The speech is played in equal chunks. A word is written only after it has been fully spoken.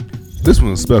This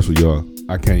one's special, y'all.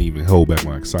 I can't even hold back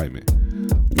my excitement.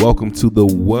 Welcome to the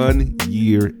 1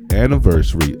 year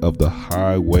anniversary of the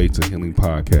Highway to Healing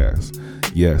podcast.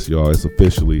 Yes, y'all, it's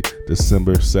officially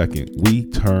December 2nd. We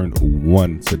turned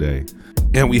 1 today.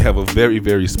 And we have a very,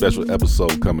 very special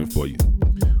episode coming for you.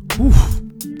 Whew,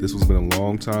 this one's been a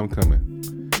long time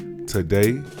coming.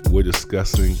 Today, we're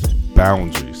discussing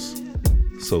boundaries.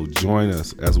 So join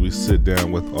us as we sit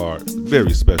down with our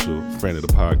very special friend of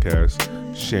the podcast,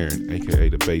 Sharon, aka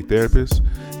the Bay Therapist,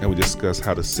 and we discuss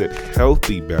how to set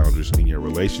healthy boundaries in your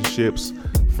relationships,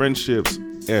 friendships,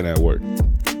 and at work.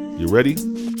 You ready?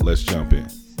 Let's jump in.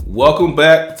 Welcome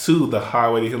back to the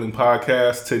Highway to Healing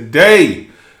podcast. Today,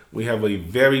 we have a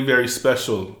very, very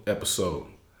special episode.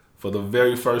 For the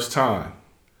very first time,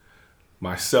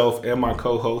 myself and my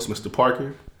co-host, Mr.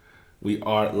 Parker, we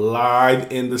are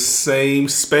live in the same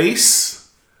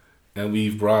space, and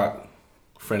we've brought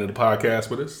a friend of the podcast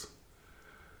with us,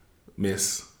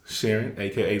 Miss Sharon,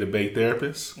 aka the Bay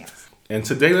Therapist. Yes. And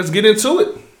today, let's get into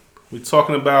it. We're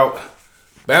talking about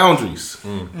boundaries.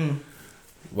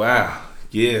 Wow.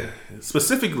 Yeah.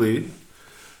 Specifically,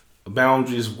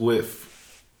 boundaries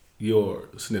with your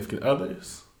significant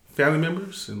others, family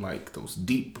members, and like those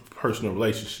deep personal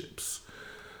relationships.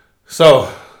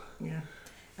 So, yeah.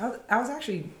 I was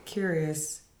actually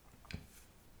curious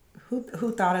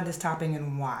who thought of this topic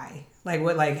and why?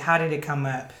 How did it come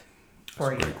up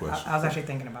for you? Great question. I was actually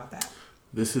thinking about that.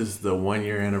 This is the 1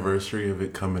 year anniversary of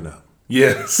it coming up.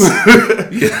 yes.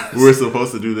 Yes. We were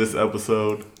supposed to do this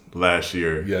episode last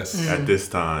year. Yes. At this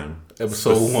time.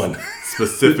 Episode 1.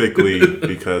 Specifically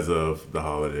because of the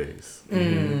holidays.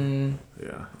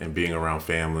 Yeah. And being around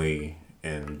family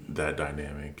and that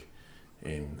dynamic.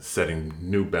 And setting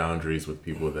new boundaries with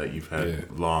people that you've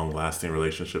had long-lasting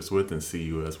relationships with and see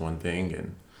you as one thing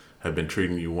and have been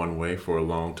treating you one way for a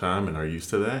long time and are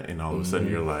used to that. And all of a sudden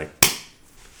you're like,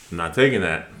 I'm not taking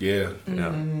that. Yeah.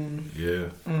 Yeah. Yeah.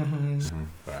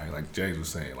 Right. Like James was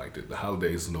saying, like the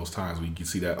holidays and those times where you can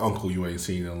see that uncle you ain't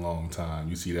seen in a long time.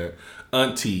 You see that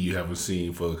auntie you haven't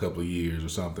seen for a couple of years or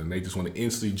something. They just want to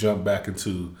instantly jump back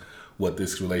into what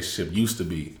this relationship used to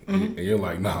be. And you're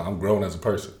like, nah, I'm grown as a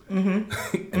person.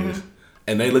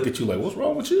 And they look at you like, what's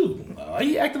wrong with you? Why are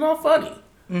you acting all funny?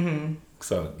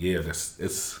 So, yeah,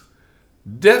 it's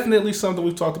definitely something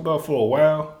we've talked about for a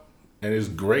while. And it's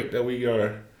great that we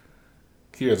are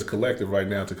here as a collective right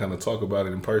now to kind of talk about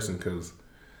it in person, because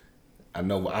I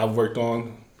know I've worked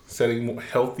on setting more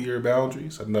healthier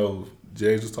boundaries. I know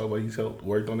James was talking about he's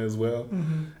worked on it as well.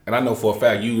 And I know for a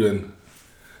fact you done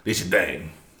did your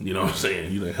thing. You know what I'm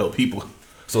saying? You done help people.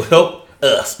 So help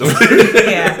us.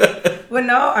 Yeah. Well,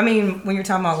 no, I mean, when you're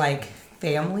talking about like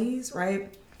families,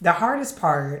 right? The hardest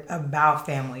part about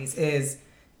families is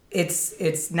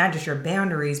it's not just your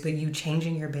boundaries, but you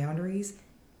changing your boundaries.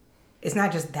 It's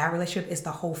not just that relationship, it's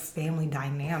the whole family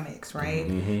dynamics,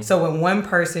 right? So when one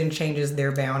person changes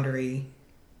their boundary,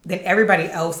 then everybody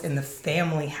else in the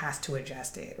family has to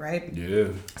adjust it, right? Yeah.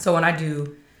 So when I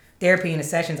do therapy in the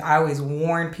sessions, I always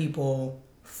warn people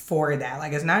for that.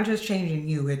 Like, it's not just changing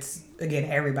you, it's, again,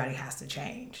 everybody has to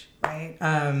change, right?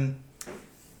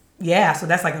 Yeah, so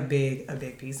that's like a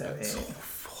big piece of it. It's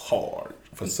hard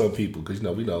for some people because,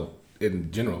 we know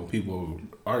in general people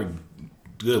are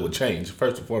good with change,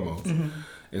 first and foremost.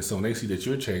 And so when they see that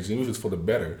you're changing, even if it's for the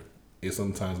better, it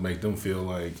sometimes makes them feel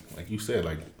like you said,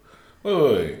 like,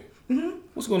 wait.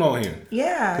 What's going on here?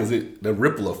 Yeah. Because the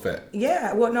ripple effect.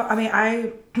 Yeah. Well, no, I mean,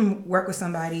 I work with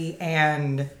somebody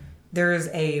and there's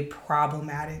a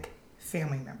problematic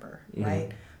family member, right?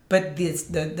 But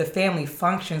the family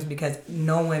functions because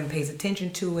no one pays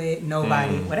attention to it,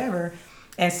 nobody, whatever.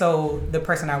 And so the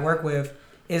person I work with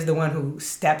is the one who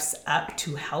steps up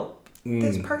to help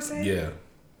this person. Yeah.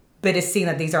 But it's seen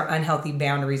that these are unhealthy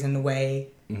boundaries in the way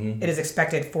it is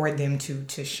expected for them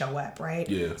to show up, right?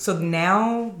 Yeah. So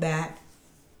now that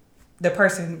the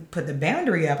person put the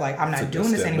boundary up, like, I'm not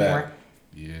doing this anymore. Back.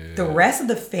 Yeah. The rest of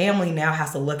the family now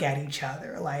has to look at each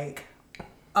other like,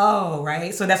 oh,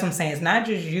 right? So that's what I'm saying. It's not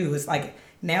just you. It's like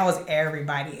now it's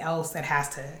everybody else that has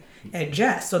to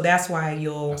adjust. So that's why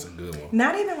That's a good one.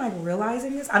 not even like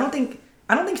realizing this. I don't think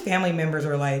family members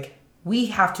are like, we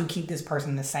have to keep this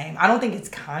person the same. I don't think it's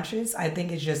conscious. I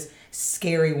think it's just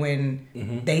scary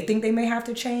when they think they may have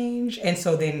to change. And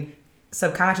so then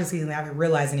subconsciously not even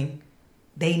realizing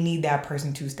they need that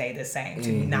person to stay the same,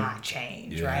 to not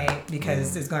change, right?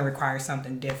 Because it's going to require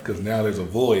something different. Because now there's a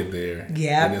void there in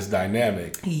this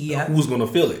dynamic. Yep. Who's going to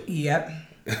fill it? Yep,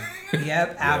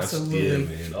 absolutely. Yeah,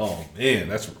 man. Oh, man,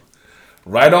 that's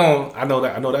right on. I know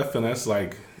that feeling. That's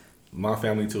like my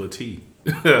family to a T.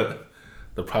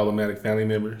 The problematic family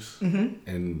members.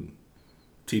 And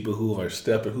people who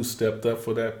stepped up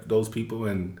for those people,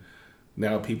 and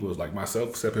now people is like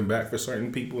myself stepping back for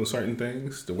certain people and certain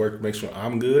things to work, make sure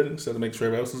I'm good instead of make sure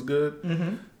everybody else is good.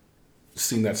 Mm-hmm.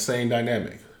 Seeing that same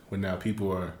dynamic when now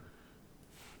people are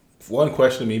one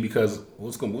questioning me because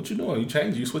what you doing? You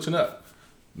changing? You switching up?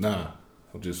 Nah,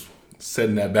 I'm just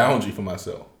setting that boundary for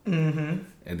myself. Mm-hmm.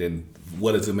 And then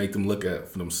what does it make them look at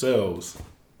for themselves?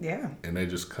 Yeah. And they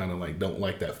just kind of like don't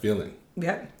like that feeling.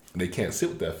 Yep. They can't sit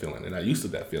with that feeling. They're not used to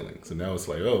that feeling. So now it's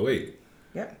like, oh, wait.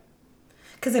 Yep.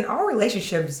 Because in all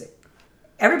relationships,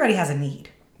 everybody has a need.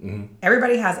 Mm-hmm.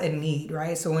 Everybody has a need,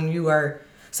 right? So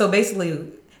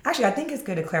basically, actually, I think it's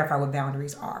good to clarify what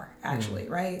boundaries are, actually,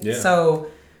 right? Yeah.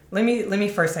 So let me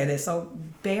first say this. So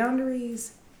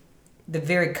boundaries, the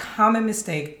very common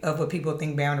mistake of what people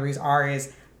think boundaries are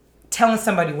is telling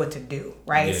somebody what to do,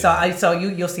 right? Yeah. So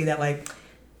you'll see that like,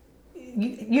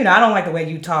 you know, I don't like the way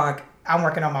you talk. I'm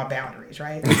working on my boundaries,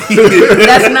 right?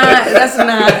 That's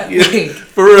not like,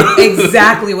 for real.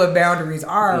 Exactly what boundaries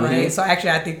are, mm-hmm. right? So actually,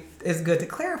 I think it's good to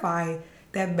clarify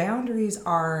that boundaries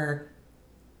are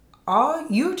all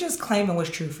you just claiming what's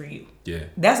true for you. Yeah,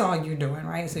 that's all you're doing,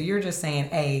 right? So you're just saying,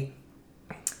 hey.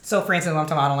 So for instance, I'm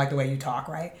talking about I don't like the way you talk,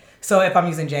 right? So if I'm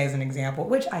using Jay as an example,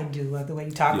 which I do love the way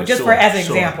you talk, but just as an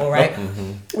example, right?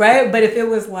 Mm-hmm. Right? But if it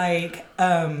was like,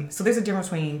 so there's a difference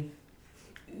between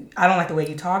I don't like the way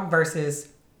you talk versus,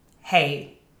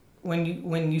 hey,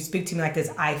 when you speak to me like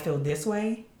this, I feel this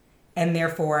way, and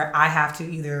therefore I have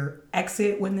to either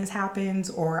exit when this happens,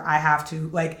 or I have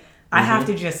to I have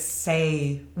to just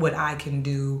say what I can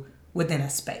do within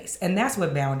a space, and that's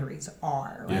what boundaries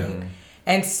are, right? Yeah.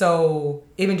 And so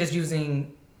even just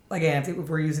using, again, if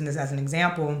we're using this as an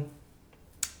example,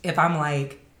 if I'm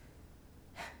like,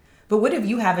 but what if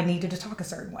you have a need to talk a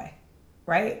certain way?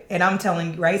 Right? And I'm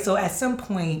telling you, right? So at some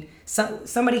point,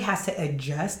 somebody has to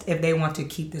adjust if they want to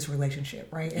keep this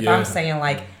relationship, right? If I'm saying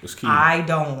like, I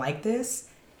don't like this,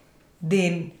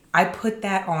 then I put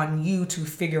that on you to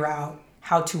figure out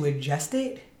how to adjust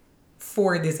it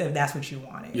for this if that's what you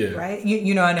wanted, right?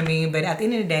 You know what I mean? But at the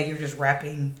end of the day, you're just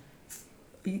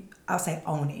I'll say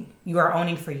owning. You are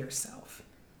owning for yourself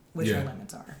what your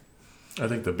limits are. I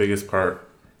think the biggest part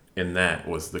in that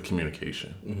was the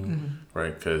communication, mm-hmm.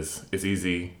 right? Because it's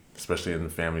easy, especially in the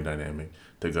family dynamic,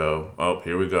 to go, oh,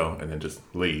 here we go, and then just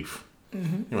leave.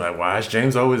 Mm-hmm. You're like, why does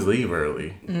James always leave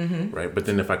early, mm-hmm. right? But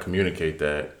then if I communicate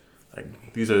that,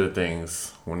 like, these are the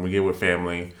things, when we get with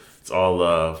family, it's all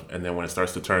love, and then when it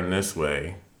starts to turn this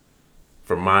way,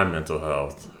 for my mental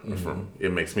health, mm-hmm.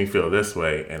 It makes me feel this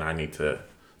way, and I need to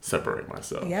separate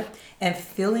myself. Yep, and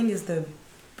feeling is the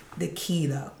key,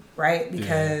 though, right?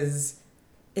 Because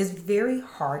it's very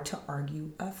hard to argue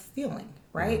a feeling,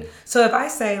 right? Mm. So if I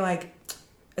say like,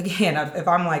 again, if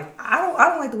I'm like, I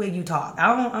don't like the way you talk.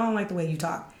 I don't like the way you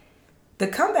talk. The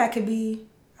comeback could be,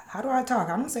 how do I talk?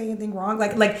 I don't say anything wrong.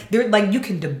 Like you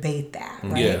can debate that,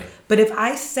 right? Yeah. But if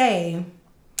I say,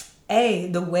 hey,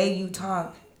 the way you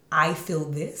talk, I feel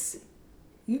this,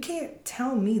 you can't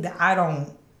tell me that I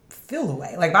don't feel the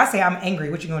way. Like if I say I'm angry,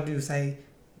 what you gonna do? Say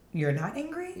you're not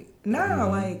angry? No,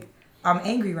 like. I'm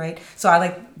angry, right? So I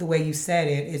like the way you said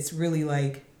it. It's really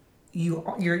like you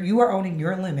are owning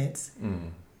your limits,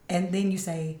 and then you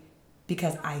say,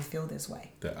 because I feel this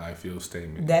way. That I feel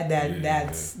statement.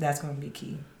 That's going to be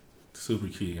key. Super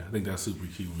key. I think that's super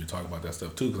key when we talk about that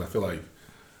stuff too, because I feel like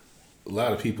a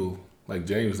lot of people, like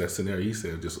James, that scenario he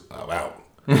said, just I'm out.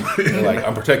 Like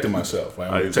I'm protecting myself,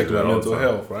 right? I'm protecting my mental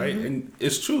health, right? Mm-hmm. And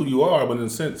it's true, you are, but in a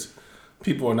sense,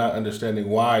 people are not understanding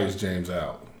why is James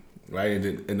out. Right,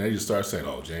 and they just start saying,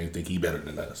 "Oh, James think he better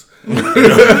than us,"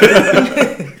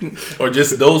 or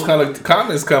just those kind of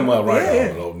comments come up, right?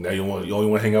 Yeah. Oh, now you only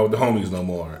want to hang out with the homies no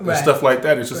more, and stuff like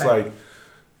that. It's just like,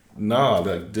 nah,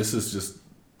 like this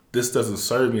doesn't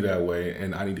serve me that way,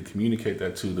 and I need to communicate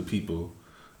that to the people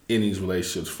in these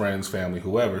relationships, friends, family,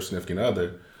 whoever, significant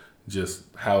other, just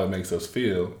how it makes us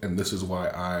feel, and this is why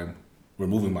I'm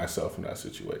removing myself from that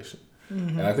situation.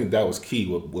 Mm-hmm. And I think that was key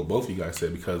what both of you guys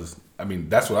said, because I mean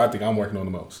that's what I think I'm working on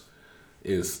the most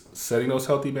is setting those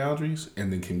healthy boundaries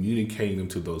and then communicating them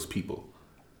to those people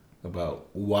about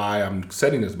why I'm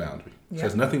setting this boundary. Yep. It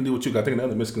has nothing to do with you. I think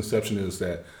another misconception is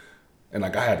that, and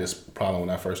like I had this problem when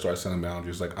I first started setting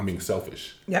boundaries, like I'm being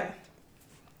selfish. Yep.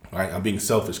 Right? I'm being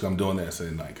selfish because I'm doing this,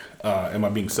 and like, am I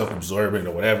being self-absorbent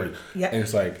or whatever? Yep. And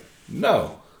it's like,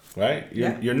 no, right?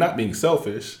 You're not being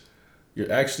selfish. You're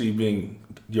actually being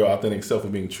your authentic self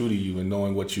and being true to you and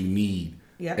knowing what you need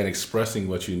and expressing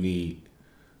what you need.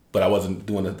 But I wasn't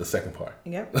doing the second part.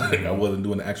 Yep. Like I wasn't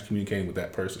doing the actual communicating with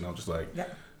that person. I was just like, this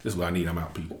is what I need. I'm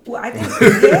out, people. Well, I think,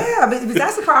 but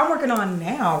that's the part I'm working on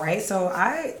now, right? So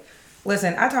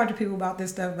Listen, I talk to people about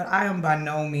this stuff, but I am by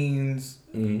no means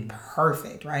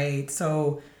perfect, right?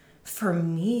 So for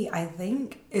me, I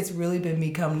think it's really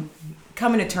been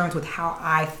coming to terms with how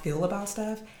I feel about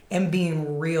stuff and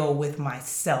being real with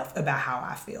myself about how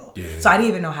I feel. Yeah. So I didn't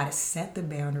even know how to set the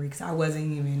boundary because I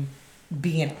wasn't even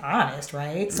being honest,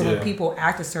 right? So when people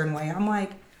act a certain way, I'm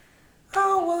like,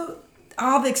 oh, well,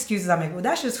 all the excuses I make, well,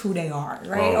 that's just who they are,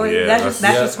 right? Oh, or that's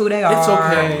just who they are. It's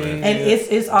okay, and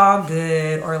it's all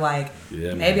good. Or like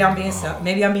maybe I'm being selfish,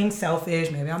 maybe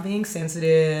I'm being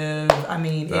sensitive. I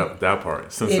mean, that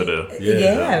part sensitive.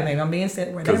 Maybe I'm being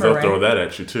sensitive. Because they'll throw that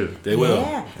at you too. They will.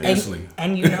 Instantly.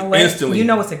 And you know what? Instantly. You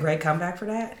know what's a great comeback for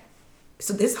that?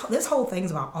 So this whole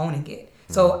thing's about owning it.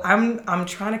 So I'm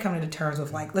trying to come to terms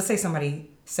with, like, let's say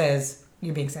somebody says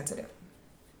you're being sensitive.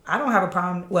 I don't have a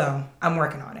problem. Well, I'm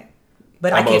working on it.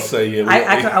 But I'm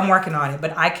working on it,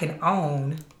 but I can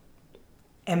own,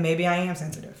 and maybe I am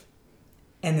sensitive,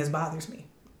 and this bothers me,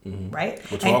 right?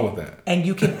 What's wrong with that? And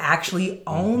you can actually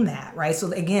own that, right?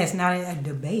 So again, it's not a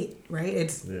debate, right?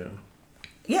 It's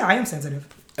I am sensitive.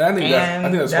 And I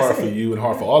think that's hard for you and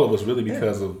hard for all of us, really,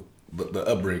 because of the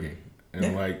upbringing.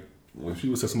 And like when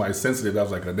people say somebody's sensitive, that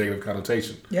was like a negative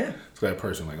connotation. Yeah. So that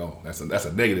person, like, oh, that's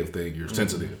a negative thing. You're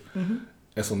sensitive.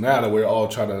 And so now that we're all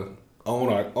trying to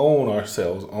own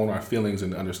ourselves, own our feelings,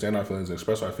 and understand our feelings and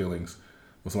express our feelings.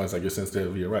 When somebody's like, you're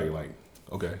sensitive, you're right. You're like,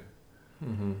 okay,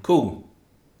 cool,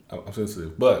 I'm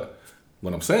sensitive. But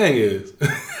what I'm saying is,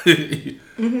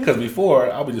 because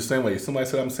before I was just saying, like, somebody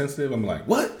said I'm sensitive, I'm like,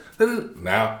 what?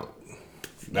 Now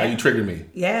you trigger me.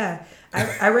 Yeah,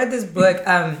 I read this book.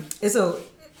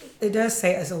 It does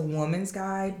say it's a woman's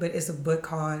guide, but it's a book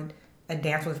called A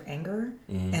Dance with Anger,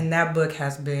 and that book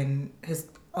has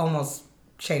almost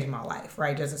changed my life,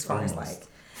 right? Just as far as like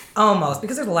almost,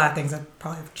 because there's a lot of things that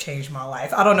probably have changed my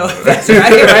life. I don't know if that's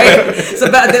right? So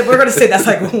we're gonna say that's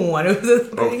like one of the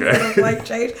things that have like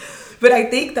changed. But I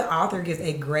think the author gives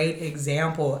a great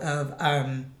example of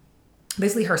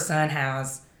basically her son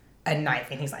has a knife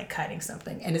and he's like cutting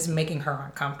something and it's making her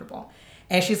uncomfortable,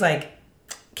 and she's like,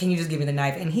 "Can you just give me the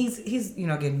knife?" And he's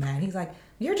getting mad. He's like,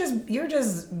 "You're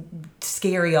just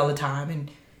scary all the time,"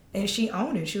 and she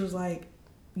owned it. She was like,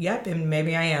 yep, and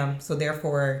maybe I am. So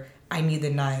therefore, I need the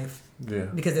knife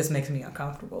because this makes me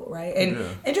uncomfortable, right?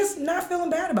 And just not feeling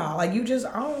bad about it. Like, you just,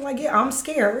 I'm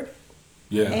scared.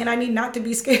 Yeah. And I need not to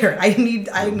be scared. I need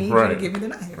you to give me the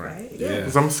knife, right? Yeah.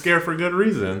 Because I'm scared for good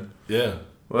reason. Yeah.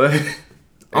 Like,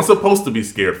 I'm supposed to be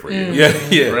scared for you.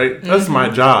 Yeah. Right? That's my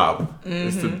job,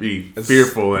 is to be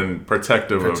fearful and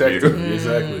protective of you.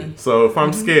 Exactly. So if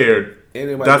I'm scared,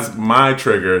 that's my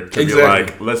trigger to be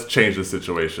like, let's change the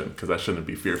situation because I shouldn't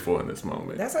be fearful in this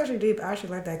moment. That's actually deep. I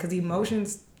actually like that because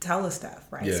emotions tell us stuff,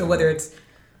 right? Yeah. So whether it's,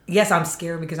 yes, I'm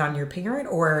scared because I'm your parent,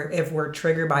 or if we're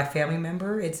triggered by a family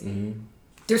member, it's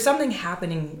there's something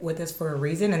happening with us for a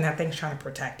reason, and that thing's trying to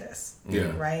protect us.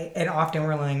 Yeah. Right? And often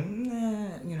we're like,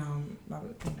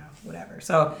 whatever.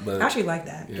 So I actually like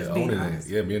that. Yeah, just being honest.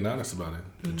 Being honest about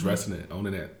it. Addressing it,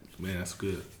 owning it. Man, that's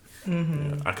good.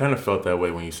 Yeah, I kind of felt that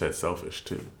way when you said selfish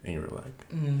too, and you were like,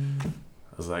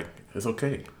 I was like, it's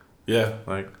okay. Yeah,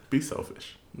 like, be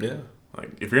selfish. Yeah, like,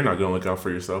 if you're not gonna look out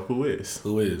for yourself, who is?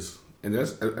 Who is? And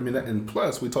that's, and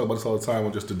plus we talk about this all the time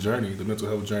on just the journey. The mental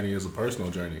health journey is a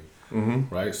personal journey,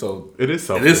 right? So it is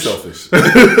selfish.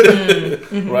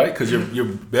 Right? Because you're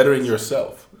bettering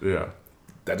yourself. Yeah,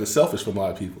 that is selfish for a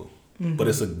lot of people, but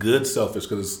it's a good selfish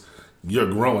because you're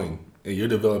growing. And you're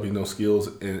developing those skills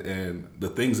and the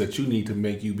things that you need to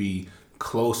make you be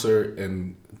closer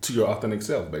and to your authentic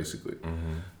self, basically.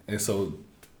 And so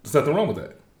there's nothing wrong with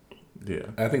that. Yeah.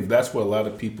 And I think that's what a lot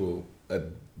of people,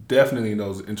 definitely in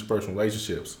those interpersonal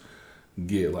relationships,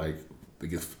 get like,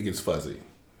 it gets fuzzy.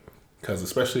 Because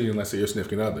especially in, let's say, your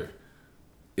significant other,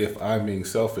 if I'm being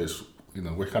selfish,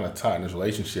 we're kind of taught in those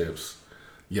relationships,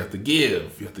 you have to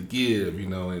give,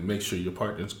 and make sure your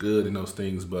partner's good and those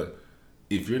things, but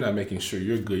if you're not making sure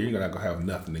you're good, you're not going to have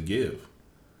nothing to give.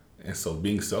 And so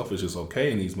being selfish is okay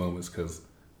in these moments because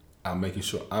I'm making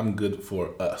sure I'm good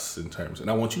for us in terms. And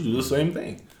I want you to do the same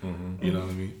thing. You know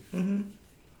what I mean?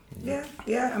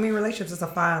 Yeah. I mean, relationships is a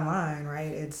fine line,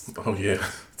 right? It's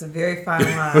a very fine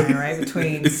line, right?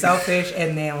 Between selfish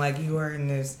and then, like, you are in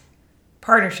this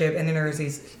partnership, and then there's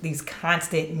these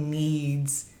constant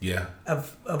needs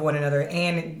of one another.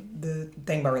 And the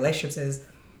thing about relationships is,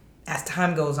 as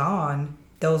time goes on,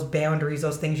 those boundaries,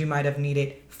 those things you might have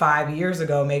needed 5 years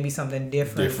ago, maybe something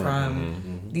different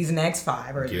from these next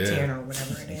 5 or 10 or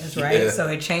whatever it is, right? So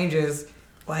it changes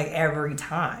like every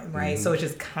time, right? So it's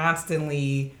just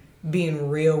constantly being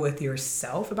real with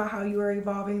yourself about how you are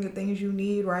evolving the things you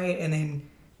need, right? And then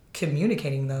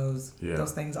communicating those Yeah.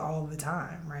 things all the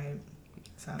time, right?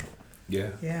 So Yeah.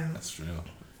 yeah. That's true.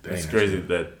 It's crazy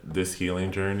that this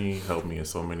healing journey helped me in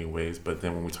so many ways. But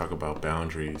then when we talk about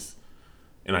boundaries,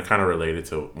 and I kind of related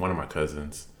to one of my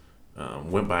cousins,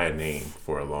 went by a name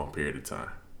for a long period of time.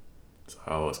 So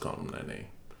I always called him that name.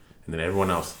 And then everyone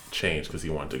else changed because he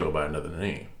wanted to go by another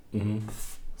name. Mm-hmm.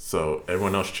 So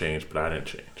everyone else changed, but I didn't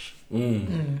change.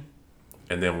 Mm.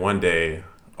 And then one day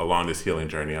along this healing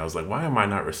journey, I was like, why am I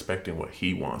not respecting what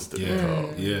he wants to be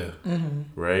called? Yeah. Mm-hmm.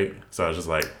 Right? So I was just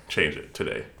like, change it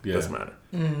today. Yeah. Doesn't matter.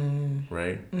 Mm-hmm.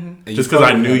 Right? Mm-hmm. Just because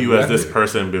I knew you as this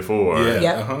person before. Yeah.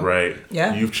 Yep. Uh-huh. Right?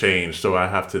 Yeah. You've changed, so I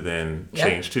have to then Yep.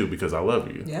 change too because I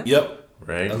love you. Yeah. Yep.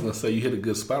 Right? I was gonna say you hit a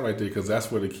good spot right there because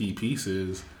that's where the key piece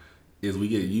is we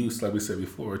get used, like we said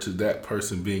before, to that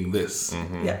person being this,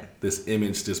 Yeah. this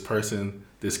image, this person,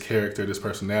 this character, this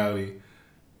personality,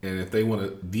 and if they want to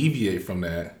deviate from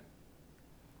that,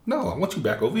 no, I want you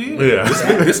back over here. Yeah.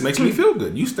 This makes me feel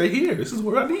good. You stay here. This is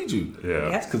where I need you. Yeah.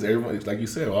 Yeah. Because everybody, like you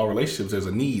said, all relationships, there's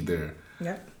a need there.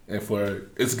 Yep. And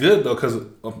it's good though, because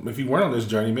if you weren't on this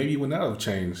journey, maybe you would not have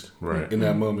changed Right. in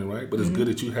that moment, right? But it's good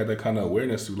that you had that kind of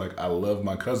awareness to like, I love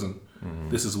my cousin.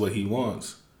 This is what he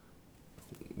wants.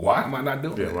 Why am I not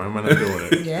doing Yeah, it? why am I not doing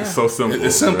it? Yeah. It's so simple.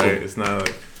 It's simple. Right? It's not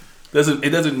like,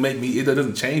 It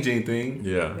doesn't change anything.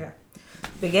 yeah. Yeah.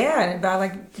 But yeah, but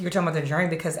like you were talking about the journey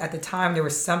because at the time there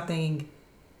was something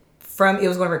it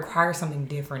was going to require something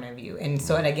different of you. And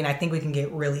so, and again, I think we can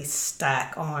get really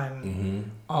stuck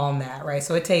on that, right?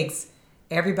 So it takes,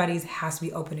 everybody's has to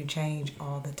be open to change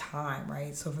all the time,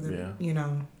 right? So for the,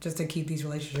 just to keep these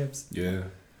relationships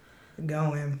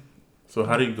going. So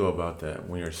how do you go about that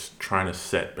when you're trying to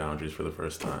set boundaries for the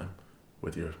first time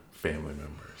with your family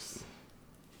members?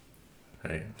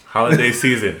 Right? Holiday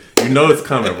season. You know it's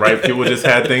coming, right? People just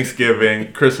had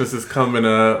Thanksgiving. Christmas is coming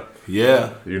up.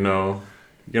 Yeah. You're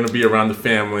going to be around the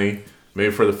family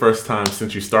maybe for the first time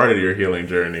since you started your healing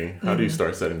journey. How do you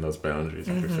start setting those boundaries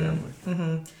with your family?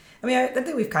 Mm-hmm. I mean, I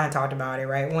think we've kind of talked about it,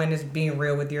 right? One is being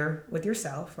real with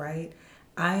yourself, right?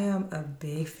 I am a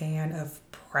big fan of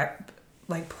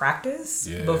practice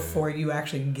before you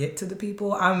actually get to the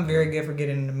people. I'm very good for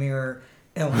getting in the mirror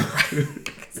and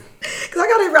because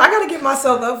I gotta get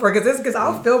myself up for it because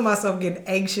I'll feel myself getting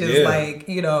anxious,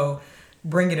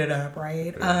 bringing it up,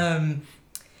 right?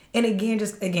 And again,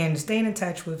 just staying in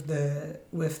touch with the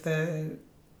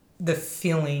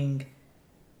feeling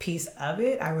piece of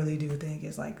it, I really do think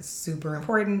is like super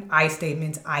important. I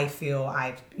statements, I feel,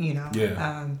 and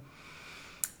I'm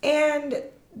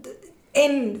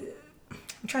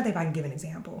trying to think if I can give an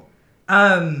example.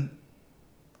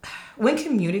 When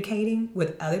communicating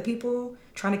with other people,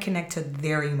 trying to connect to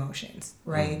their emotions,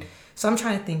 right? So I'm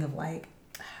trying to think of like,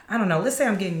 I don't know, let's say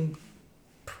I'm getting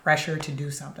pressure to do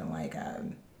something like,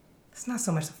 it's not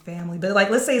so much the family, but like,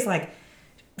 let's say it's like,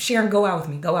 Sharon, go out with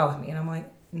me. And I'm like,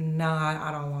 nah,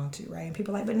 I don't want to, right? And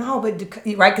people are like, but no, right?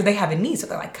 Because they have a need. So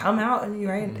they're like, come out, and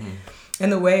right?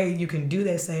 And the way you can do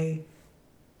that, say,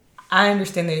 I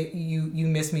understand that you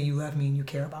miss me, you love me, and you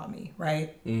care about me,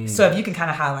 right? So if you can kind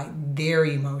of highlight their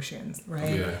emotions,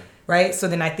 right? Yeah. Right? So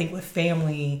then I think with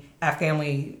family, I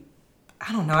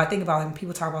don't know, I think about when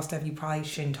people talk about stuff you probably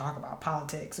shouldn't talk about,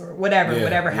 politics or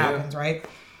whatever happens, right?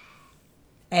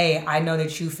 Hey, I know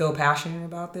that you feel passionate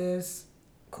about this.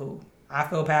 Cool. I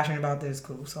feel passionate about this.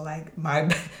 Cool. So like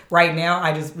right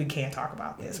now, we can't talk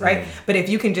about this, right? But if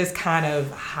you can just kind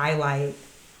of highlight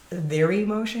their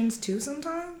emotions too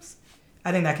sometimes,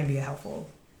 I think that can be a helpful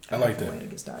way to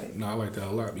get started. No, I like that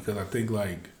a lot because I think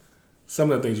like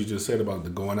some of the things you just said about the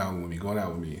going out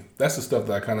with me, that's the stuff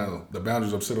that the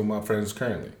boundaries I'm setting with my friends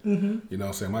currently. You know what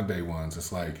I'm saying? My day ones,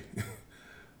 it's like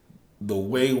the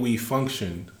way we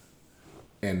functioned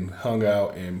and hung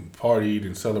out and partied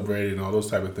and celebrated and all those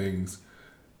type of things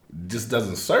just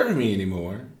doesn't serve me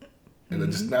anymore. And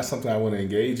it's just not something I want to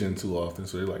engage in too often.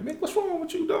 So they're like, man, what's wrong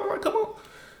with you, dog? Like, come on.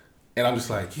 And I'm just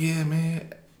like, yeah,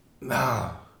 man,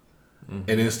 nah. And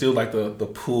then it's still like the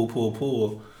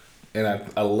pull. And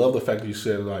I love the fact that you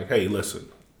said like, hey, listen,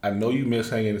 I know you miss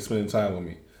hanging and spending time with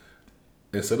me.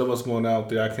 Instead of us going out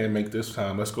there, I can't make this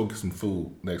time. Let's go get some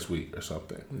food next week or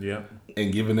something. Yeah.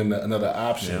 And giving them another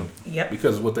option. Yeah. Yep.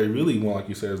 Because what they really want, like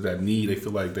you said, is that need. They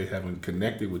feel like they haven't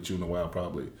connected with you in a while,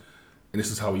 probably. And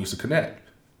this is how we used to connect.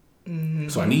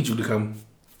 So I need you to come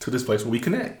to this place where we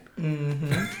connect.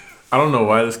 I don't know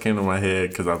why this came to my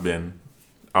head because I've been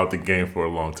out the game for a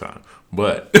long time.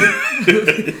 But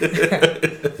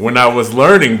when I was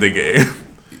learning the game,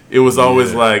 it was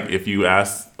always like if you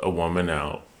asked a woman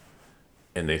out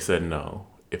and they said no,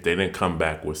 if they didn't come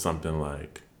back with something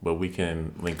like, but we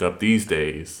can link up these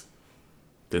days,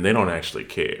 then they don't actually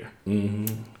care.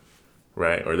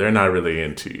 right? Or they're not really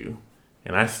into you.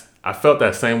 And I felt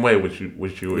that same way which you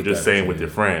were just saying with your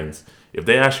friends. If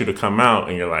they ask you to come out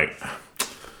and you're like,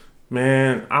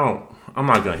 man, I'm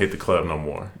not gonna hit the club no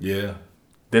more. Yeah.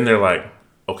 Then they're like,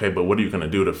 okay, but what are you gonna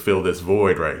do to fill this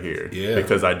void right here? Yeah.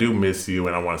 Because I do miss you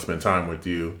and I want to spend time with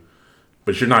you,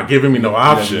 but you're not giving me no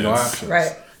options.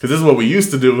 Right. Because this is what we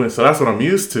used to do, and so that's what I'm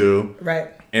used to. Right.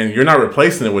 And you're not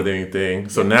replacing it with anything,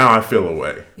 so now I feel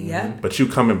away. Yeah. But you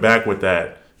coming back with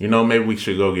that, maybe we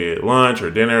should go get lunch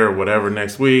or dinner or whatever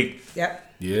next week. Yep.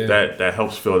 Yeah. That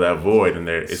helps fill that void, and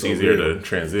it's easier to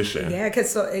transition. Yeah,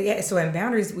 because so in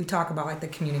boundaries we talk about like the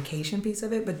communication piece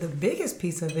of it, but the biggest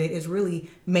piece of it is really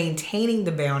maintaining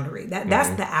the boundary. That's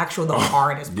the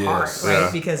hardest part, right?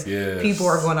 Yeah. Because people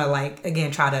are gonna like again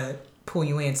try to pull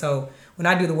you in. So when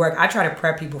I do the work, I try to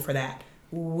prep people for that.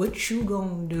 What you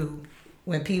gonna do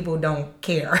when people don't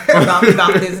care about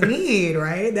this need,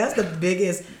 right? That's the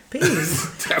biggest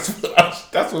piece. That's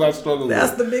what I struggle with.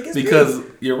 That's the biggest because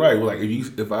piece. You're right. Like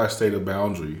if I state a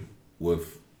boundary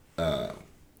with,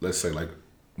 let's say like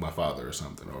my father or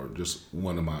something, or just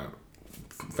one of my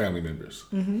family members,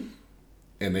 and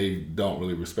they don't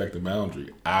really respect the boundary,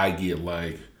 I get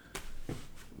like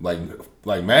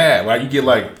mad. Like you get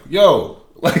like, yo,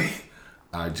 like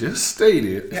I just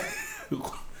stated. Yep.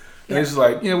 And it's just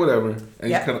like, yeah, whatever. And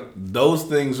Yep. you those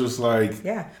things just like...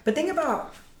 Yeah. But think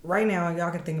about, right now,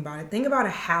 y'all can think about it. Think about a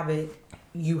habit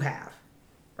you have,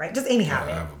 right? Just any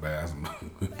habit. I have a bad...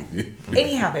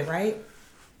 Any habit, right?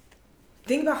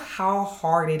 Think about how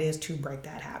hard it is to break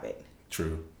that habit.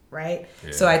 True. Right?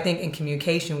 Yeah. So I think in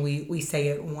communication, we say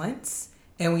it once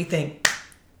and we think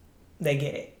they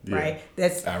get it, right?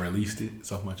 That's I released it.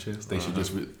 It's off my chest. They should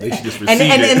just receive and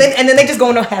it. then they just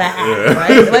gonna know how to act,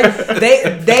 right?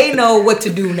 Like they know what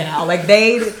to do now. Like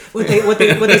what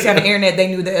they say on the internet, they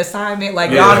knew the assignment.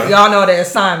 Like y'all know the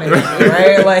assignment,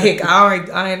 right? Like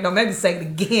I ain't know, maybe say it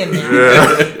again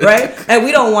now, right? And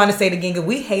we don't want to say it again because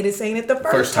we hated saying it the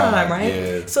first time, right?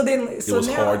 Yeah. So then It was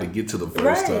now, hard to get to the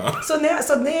first time. So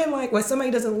then like when somebody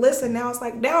doesn't listen, now it's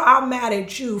like now I'm mad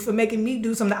at you for making me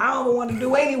do something I don't want to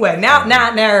do anyway. Now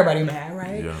everybody mad,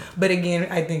 right? Yeah. But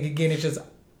I think it's just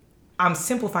I'm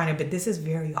simplifying it, but this is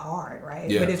very hard, right?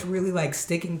 Yeah. But it's really like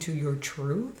sticking to your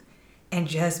truth and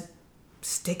just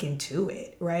sticking to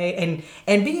it, right?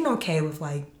 And being okay with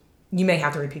like you may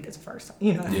have to repeat this first, a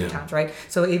few times, right?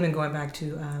 So even going back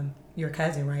to your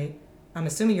cousin, right? I'm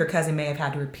assuming your cousin may have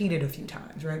had to repeat it a few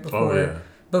times, right?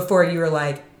 Before you were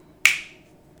like,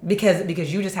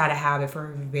 because you just had a habit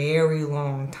for a very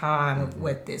long time of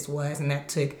what this was, and that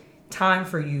took time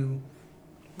for you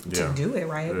to do it,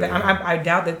 right? But I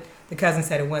doubt that the cousin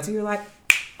said it once. So you're like,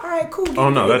 all right, cool. Oh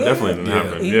no, that definitely didn't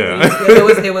happen. It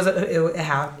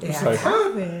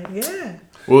happened. Yeah.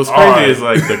 Well, what's crazy is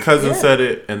like the cousin said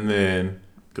it, and then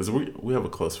because we have a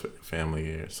close family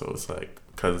here, so it's like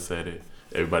cousin said it,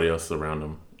 everybody else around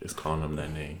them is calling them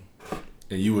that name,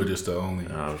 And you were just the only...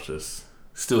 and I was just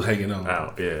still hanging on.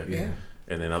 out, yeah.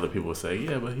 And then other people would say,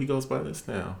 yeah, but he goes by this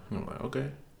now. And I'm like,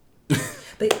 okay.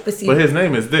 But see, But his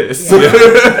name is this. Yeah.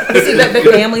 But see, the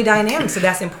family dynamic, so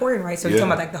that's important, right? So you're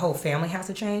talking about like the whole family has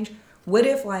to change. What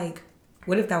if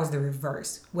that was the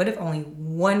reverse? What if only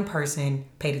one person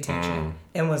paid attention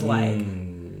and was like,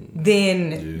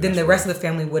 then the rest of the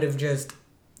family would have just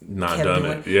Not kept done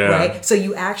doing it. Yeah. right? So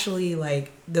you actually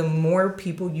like the more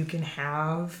people you can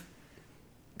have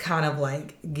kind of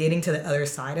like getting to the other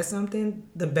side of something,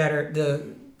 the better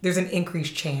there's an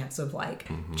increased chance of like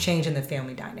changing the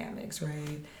family dynamics,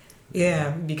 right?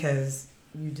 Yeah, because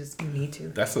you need to.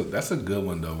 That's a good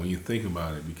one though when you think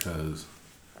about it, because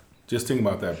just think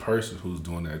about that person who's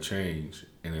doing that change,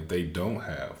 and if they don't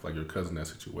have, like your cousin, that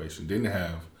situation, didn't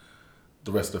have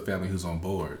the rest of the family who's on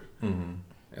board, and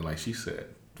like she said,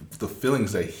 the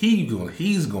feelings that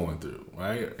he's going through,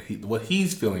 right? What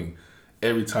he's feeling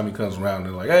every time he comes around,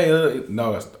 they're like, hey,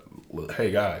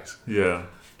 hey guys, Yeah.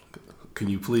 can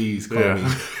you please call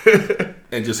me?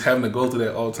 And just having to go through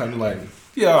that all the time, you're like,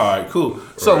 yeah, all right, cool.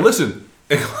 So listen,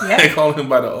 and calling him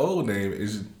by the old name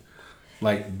is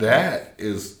like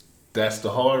that's the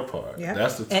hard part. Yeah.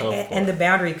 That's the tough part. And the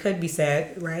boundary could be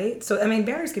set, right? So, I mean,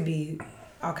 boundaries could be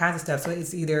all kinds of stuff. So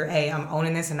it's either, hey, I'm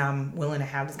owning this and I'm willing to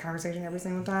have this conversation every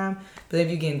single time. But if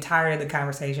you're getting tired of the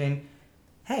conversation,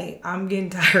 hey, I'm getting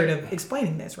tired of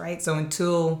explaining this, right? So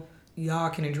until y'all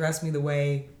can address me the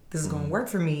way this is going to work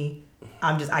for me,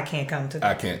 I can't come to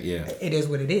that. I can't, yeah. It is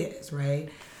what it is, right?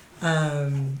 I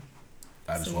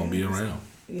just won't be around.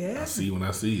 Yeah. I see you when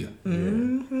I see you.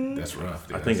 Mm-hmm. That's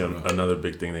rough. I think another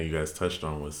big thing that you guys touched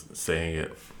on was saying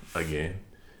it again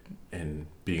and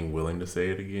being willing to say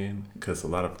it again. Because a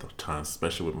lot of times,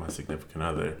 especially with my significant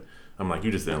other, I'm like,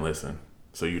 you just didn't listen,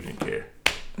 so you didn't care.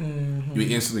 Mm-hmm. You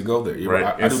instantly go there. Right.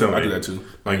 I do that too.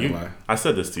 Like I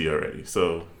said this to you already,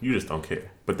 so you just don't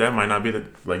care. But that might not be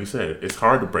like you said, it's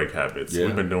hard to break habits. Yeah.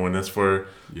 We've been doing this for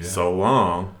so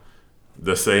long,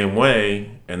 the same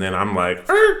way, and then I'm like,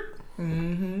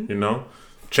 you know,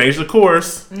 change the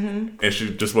course, and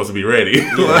she just supposed to be ready.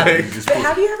 Like, but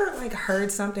have you ever like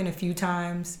heard something a few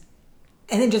times,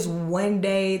 and then just one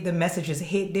day the messages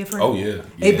hit different? Oh yeah.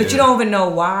 But you don't even know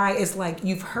why. It's like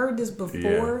you've heard this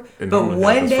before, but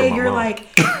one day you're like,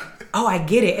 oh, I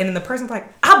get it, and then the person's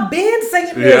like, I've been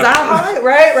saying this,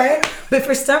 right? But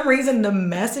for some reason, the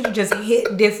message just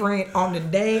hit different on the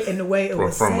day and the way it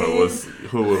was from said,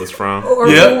 who it was from, or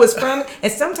who it was from.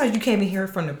 And sometimes you can't even hear it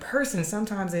from the person.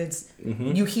 Sometimes it's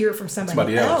you hear it from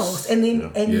somebody else, and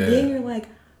then then you're like,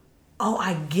 oh,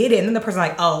 I get it, and then the person's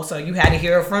like, oh, so you had to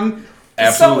hear it from.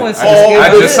 Absolutely. I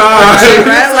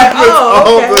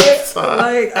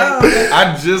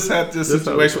just had this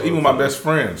situation even with my best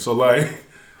friend. So like,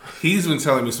 he's been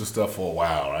telling me some stuff for a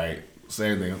while, right?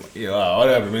 Same thing. Like, yeah,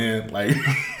 whatever, man. Like,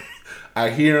 I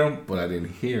hear him, but I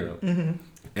didn't hear him.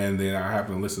 And then I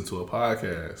happened to listen to a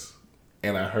podcast,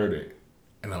 and I heard it,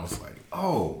 and I was like,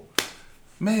 oh,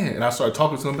 man. And I started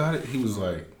talking to him about it. He was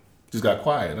like, just got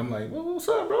quiet. I'm like, well, what's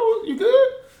up, bro? You good?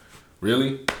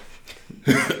 Really?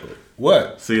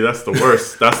 What? See, that's the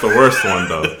worst. That's the worst one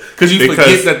though. Because you didn't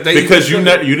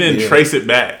trace it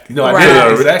back. No,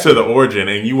 I did to the origin,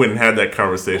 and you wouldn't have that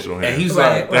conversation with him. And he's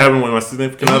like, that happened with my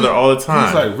significant other all the time.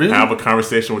 He's like, really? Have a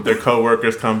conversation with their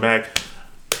coworkers, come back.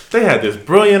 They had this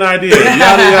brilliant idea,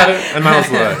 yada yada, and I was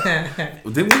like,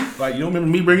 didn't we? Like, you don't remember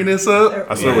me bringing this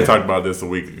up? I swear we talked about this a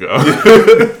week ago.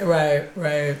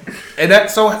 Right. And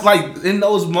that's so like in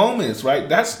those moments, right?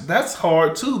 That's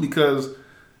hard too because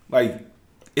like.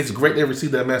 It's great they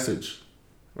receive that message,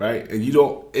 right? And you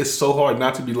don't. It's so hard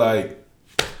not to be like,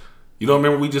 you don't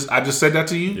remember I just said that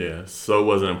to you. Yeah, so it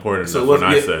wasn't important enough when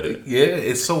I said it. Yeah,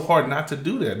 it's so hard not to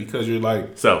do that because you're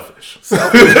like selfish.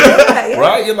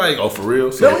 Right? You're like, oh, for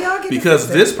real? So we all get because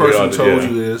this person told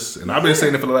you this, and I've been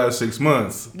saying it for the last 6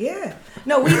 months. Yeah.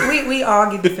 No, we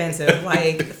all get defensive.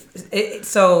 Like,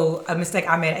 so a mistake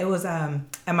I made. It was at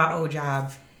my old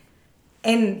job.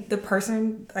 And the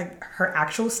person, like, her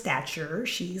actual stature,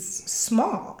 she's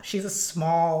small. She's a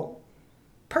small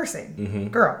person,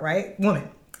 girl, right? Woman.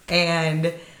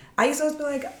 And I used to always be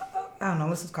like, I don't know,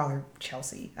 let's just call her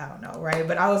Chelsea. I don't know, right?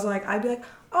 But I'd be like,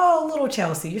 oh, little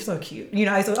Chelsea, you're so cute. You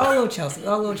know, I used to, oh, little Chelsea.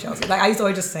 Like, I used to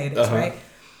always just say this, right?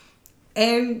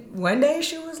 And one day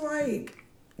she was like,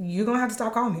 you're going to have to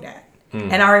stop calling me that.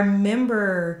 And I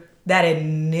remember that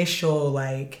initial,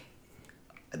 like,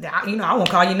 you know, I won't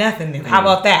call you nothing then. How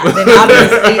about that? Then I'll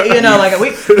just, you know, like we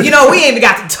ain't even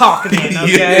got to talk then,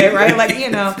 okay? Right? Like, you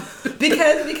know,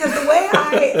 because the way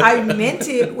I meant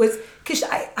it was, because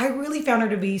I really found her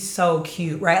to be so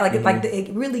cute, right? Like,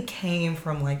 it really came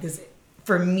from like this,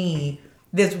 for me,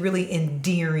 this really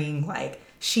endearing, like,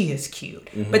 she is cute.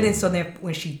 But then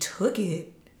when she took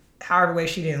it, however way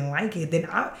she didn't like it, then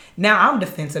now I'm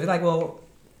defensive. It's like, well,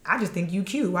 I just think you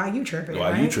cute. Why you tripping?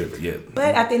 Why right? you tripping? Yeah.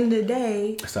 But at the end of the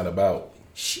day, it's not about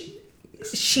she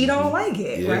don't like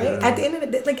it, right? At the end of the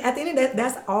day,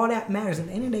 that's all that matters. At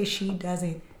the end of the day, she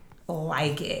doesn't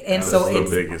like it, and so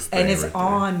it's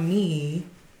on me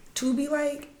to be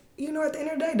like, you know, at the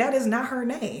end of the day, that is not her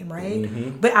name,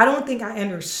 right? But I don't think I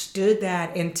understood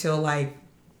that until like,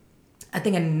 I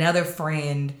think another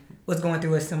friend was going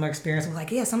through a similar experience. Was like,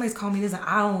 yeah, somebody's called me this, and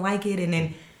I don't like it,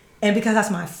 and because that's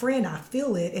my friend, I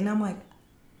feel it, and I'm like,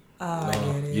 oh, I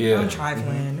get it. Yeah. I'm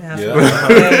trifling. Dang,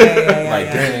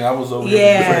 I was over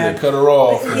here trying to cut her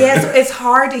off. Yeah, so it's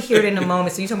hard to hear it in the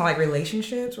moment. So you're talking about like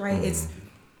relationships, right? It's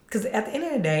because at the end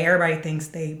of the day, everybody thinks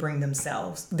they bring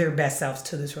their best selves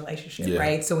to this relationship,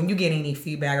 right? So when you get any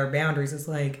feedback or boundaries, it's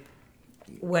like,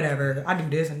 whatever, I do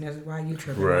this and this is why you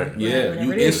tripping, right?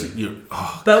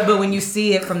 But when you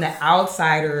see it from the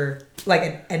outsider,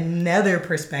 like another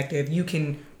perspective, you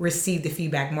can receive the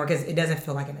feedback more because it doesn't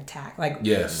feel like an attack. Like,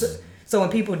 yes. So when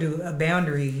people do a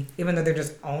boundary, even though they're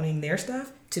just owning their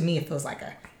stuff, to me it feels like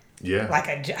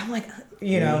I'm like,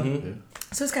 you know.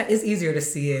 So it's easier to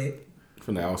see it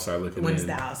from the outside looking in. When it's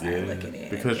the outside looking in,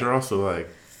 because you're also like,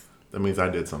 that means I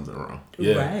did something wrong.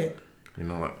 Right. You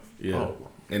know, like,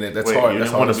 and that's hard.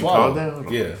 That's hard to swallow.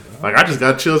 Yeah. Like, I just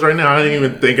got chills right now. I ain't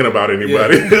even thinking about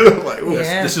anybody. Like,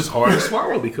 this is hard to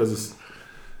swallow because it's,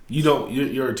 you don't.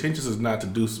 Your intention is not to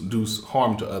do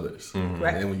harm to others.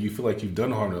 Right. And when you feel like you've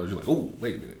done harm to others, you're like, oh,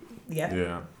 wait a minute.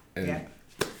 Yeah.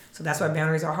 So that's why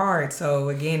boundaries are hard. So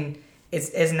again,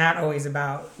 it's not always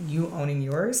about you owning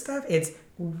your stuff. It's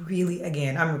really,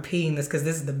 again, I'm repeating this because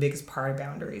this is the biggest part of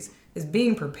boundaries, is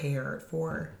being prepared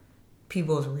for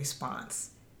people's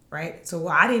response, right? So,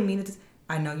 well, I didn't mean it.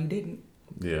 I know you didn't.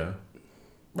 Yeah.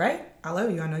 Right? I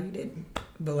love you. I know you didn't.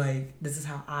 But like, this is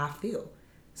how I feel.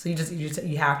 So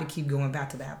you have to keep going back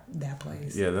to that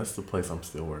place. Yeah, that's the place I'm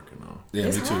still working on. Yeah,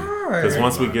 it's me too. hard. Because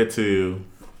once we get to,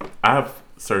 I have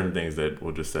certain things that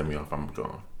will just set me off. I'm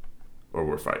gone, or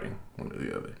we're fighting, one or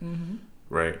the other. Mm-hmm.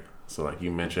 Right. So like you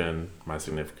mentioned, my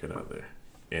significant other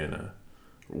in a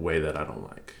way that I don't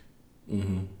like.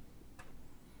 Mm-hmm.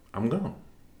 I'm gone.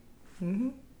 Mm-hmm.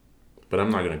 But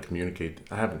I'm not going to communicate.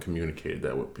 I haven't communicated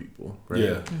that with people. Right? Yeah.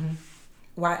 Mm-hmm.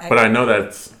 Why? But I know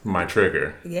that's my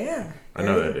trigger. Yeah. I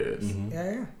know that is. Mm-hmm.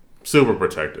 Yeah. Super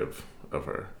protective of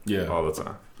her. Yeah. All the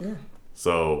time. Yeah.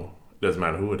 So it doesn't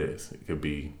matter who it is. It could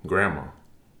be grandma.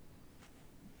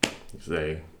 You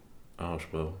say, oh,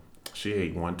 well, she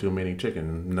ate one too many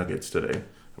chicken nuggets today.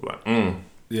 I'm like,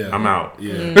 yeah. I'm out.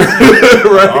 Yeah.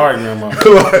 Right. All right, grandma.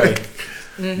 Like,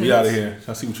 We out of here.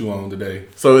 I see what you on today.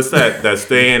 So it's that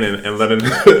staying and letting.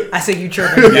 I see you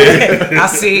tripping. I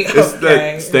see. It's Okay.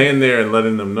 that staying there and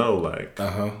letting them know, like,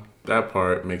 Uh-huh. that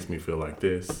part makes me feel like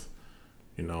this.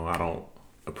 You know, I don't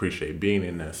appreciate being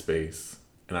in that space,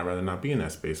 and I'd rather not be in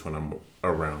that space when I'm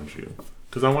around you,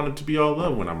 because I want it to be all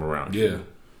love when I'm around you. Yeah.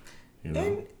 You know?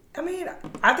 And I mean,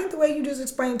 I think the way you just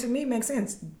explained to me makes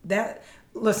sense. That,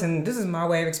 listen, this is my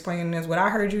way of explaining this. What I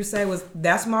heard you say was,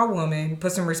 "That's my woman.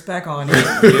 Put some respect on it."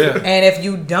 Yeah. And if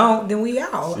you don't, then we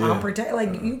out. Yeah. I'll protect.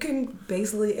 Like, you can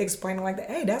basically explain it like that.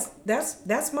 Hey,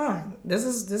 that's mine. This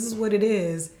is what it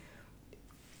is.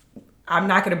 I'm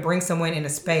not going to bring someone in a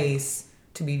space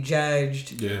to be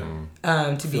judged. Yeah.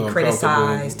 To be Feel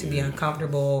criticized, to uncomfortable. be Yeah.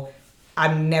 uncomfortable.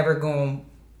 I'm never going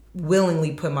to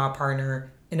willingly put my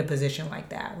partner in a position like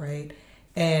that, right?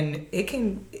 And it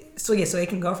can, so it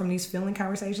can go from these feeling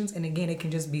conversations, and again, it can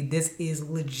just be, this is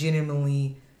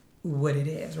legitimately what it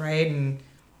is, right? And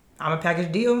I'm a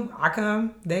package deal. I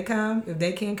come, they come. If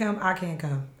they can't come, I can't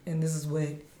come, and this is what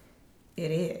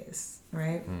it is,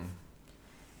 right?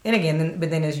 And again, but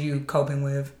then as you coping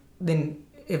with, then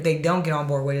if they don't get on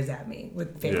board, what does that mean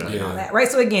with family and all Yeah. that, right?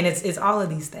 So again, it's all of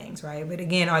these things, right? But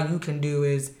again, all you can do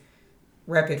is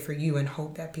rep it for you and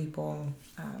hope that people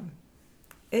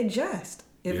adjust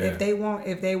if they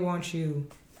want you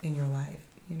in your life,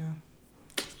 you know.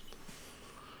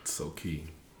 It's so key.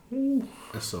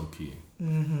 That's so key.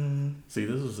 See,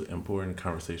 this is an important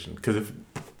conversation, because if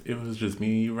it was just me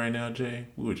and you right now, Jay,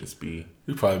 we would just be,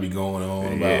 We probably be going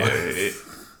on yeah, about.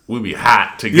 we'd be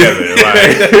hot together.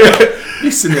 Like,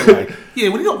 You sitting there like, yeah,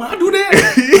 when I do that,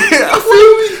 yeah, I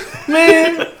feel me,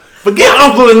 man. Forget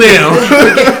Uncle and them.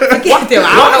 Forget them.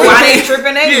 I don't know why they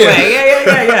tripping anyway.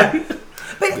 Yeah.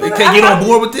 But they can't get on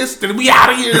board with this. Then we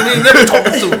out of here and they never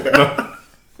talking to them.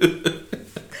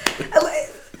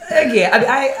 Again,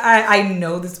 I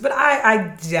know this, but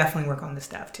I definitely work on this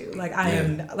stuff too. Like I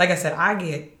am, like I said, I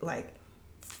get like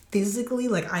physically,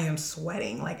 like I am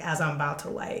sweating, like as I'm about to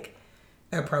like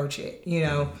approach it, you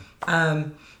know.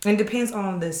 And it depends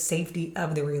on the safety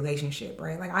of the relationship,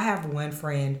 right? Like I have one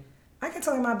friend, I can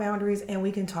tell her my boundaries and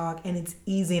we can talk and it's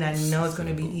easy and I know it's going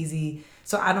to be easy.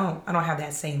 So I don't have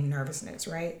that same nervousness,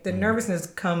 right? The nervousness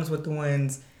comes with the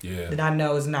ones that I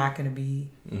know is not going to be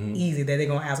easy. That they're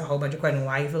going to ask a whole bunch of questions.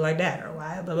 Why you feel like that? Or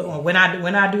why? Or when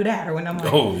I do that? Or when I'm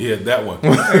like, Oh yeah, that one.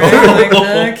 like,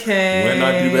 okay, When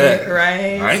I do that,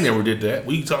 right? I ain't never did that.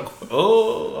 We talk.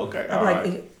 Oh, okay. I'm All like,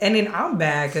 right. and then I'm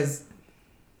bad because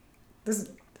this.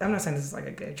 I'm not saying this is like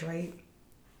a good trait.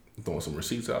 Throwing some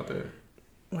receipts out there.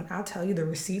 When I tell you the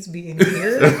receipts be in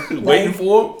here, Waiting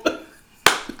for them.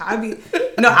 I be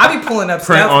pulling up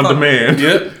Print stuff on from, demand.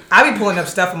 Yep. I be pulling up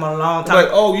stuff from a long time. Like,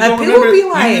 oh, you Like, don't people remember? be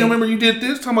like, you don't remember you did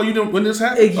this? Talking about you didn't when this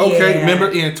happened? Yeah. Okay, remember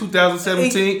in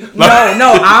 2017?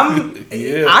 No, I'm.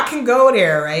 Yeah. I can go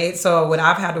there, right? So what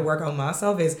I've had to work on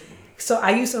myself is, so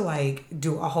I used to like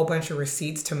do a whole bunch of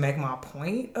receipts to make my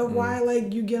point of why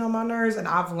like you get on my nerves, and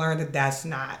I've learned that that's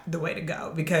not the way to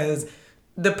go because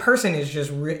the person is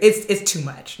just it's too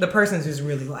much. The person's just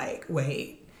really like,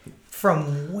 wait.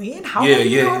 From when? How long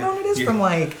you going on to this? From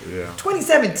like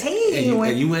 2017.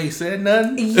 And you ain't said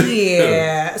nothing?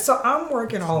 Yeah. So I'm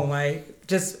working on like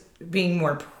just being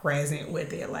more present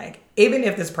with it. Like even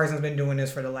if this person's been doing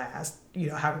this for the last,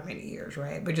 however many years,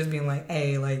 right? But just being like,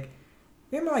 hey, like,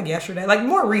 remember like yesterday? Like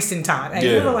more recent time. Hey,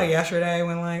 remember like yesterday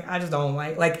when like I just don't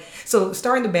like so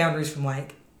starting the boundaries from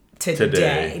like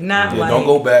today. Not like don't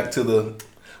go back to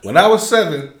when I was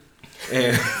 7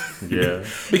 and Yeah.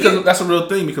 because that's a real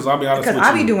thing. Because I'll be honest with you.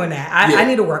 Because I be doing that. I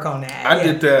need to work on that. I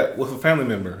did that with a family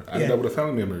member. I did Yeah. that with a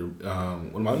family member.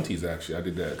 One of my aunties actually. I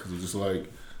did that because it was just like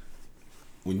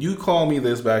when you called me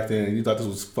this back then and you thought this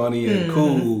was funny and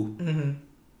cool,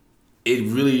 it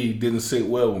really didn't sit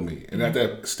well with me. And at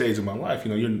that stage of my life, you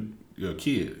know, you're a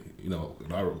kid. You know,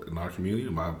 in our community,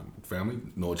 in my family,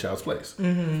 no child's place.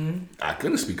 I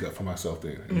couldn't speak up for myself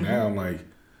then. And now I'm like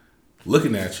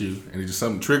looking at you, and it just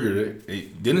something triggered it.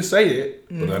 It didn't say it,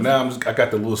 but now I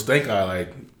got the little stink eye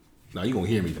like, no, you gonna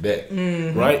hear me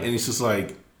today, right? And it's just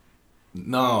like,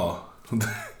 no,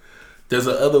 there's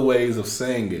other ways of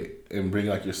saying it and bring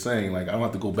like you're saying. Like I don't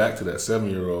have to go back to that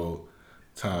 7-year-old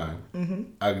time.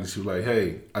 I can just be like,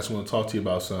 hey, I just want to talk to you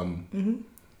about something.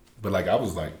 But like I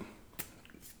was like.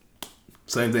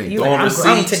 Same thing. You I'm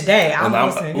grown today.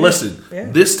 Listen,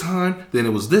 this time, then it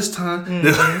was this time.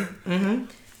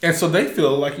 And so they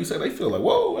feel, like you said, they feel like,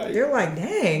 whoa. Like, you're like,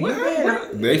 dang.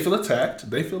 They feel attacked.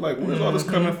 They feel like, where's all this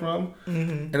coming from?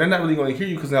 And they're not really going to hear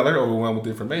you because now they're overwhelmed with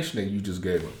the information that you just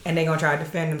gave them. And they're going to try to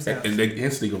defend themselves. And they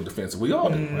instantly go defensive. We all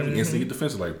do. Right? We instantly get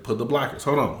defensive. Like, put the blockers.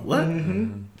 Hold on. What?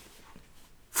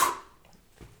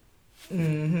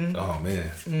 Oh,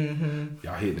 man.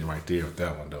 Y'all hitting it right there with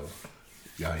that one, though.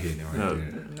 Y'all hitting it right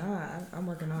there. Nah, I'm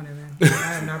working on it, man.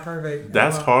 I am not perfect.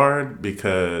 That's hard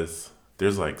because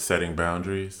there's like setting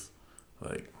boundaries.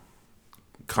 Like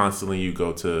constantly you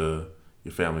go to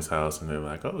your family's house and they're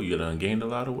like, oh, you done gained a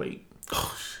lot of weight.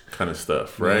 Kind of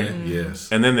stuff, right?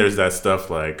 Yes. And then there's that stuff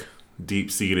like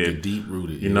deep-seated.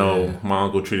 Deep-rooted. You know, my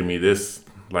uncle treated me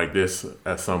like this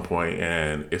at some point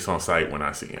and it's on sight when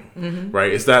I see him.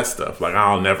 Right? It's that stuff. Like,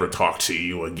 I'll never talk to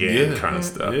you again kind of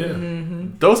stuff. Yeah.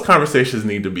 Those conversations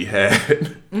need to be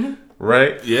had.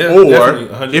 Right? Yeah.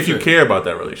 Or if you care about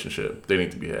that relationship, they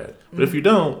need to be had. But if you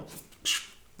don't,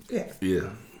 yeah.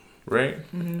 Right?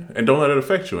 And don't let it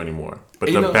affect you anymore.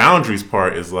 But the boundaries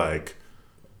part is like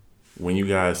when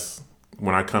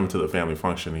I come to the family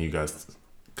function and you guys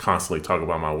constantly talk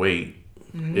about my weight,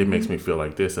 it makes me feel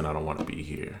like this and I don't want to be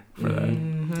here for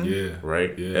that. Yeah.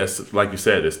 Right? Yeah. That's, like you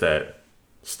said, it's that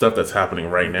stuff that's happening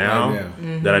right now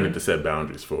that I need to set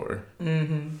boundaries for.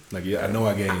 Like, I know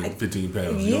I gained 15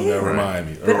 pounds. You don't gotta remind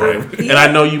me. Right. And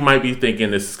I know you might be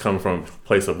thinking this is coming from a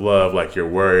place of love, like you're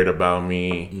worried about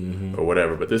me or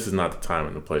whatever, but this is not the time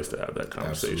and the place to have that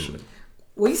conversation. Absolutely.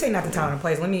 Well, you say not the time and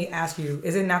place. Let me ask you,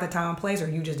 is it not the time and place or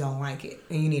you just don't like it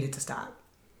and you need it to stop?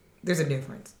 There's a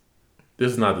difference.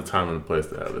 This is not the time and the place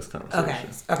to have this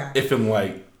conversation. Okay. If I'm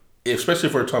like, especially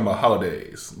if we're talking about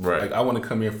holidays, right? Like I want to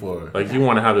come here for like you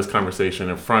want to have this conversation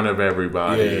in front of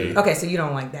everybody. Yeah. Okay, so you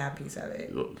don't like that piece of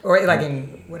it, or like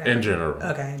in whatever. In general.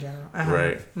 Okay, in general.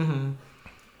 Right.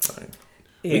 Like,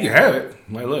 you can have it.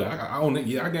 Like, look, I own it.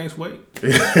 Yeah, I gained weight.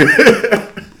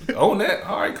 Own that.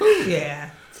 All right, cool. Yeah.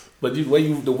 But the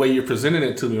way you're presenting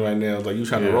it to me right now, is like you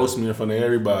trying to roast me in front of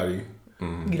everybody.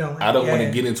 You don't. Like I don't want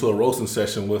to get into a roasting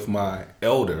session with my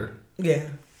elder. Yeah.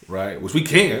 Right, which we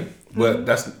can, but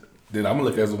then I'm gonna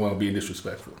look at it as one being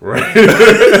disrespectful. Right.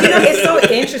 It's so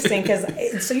interesting because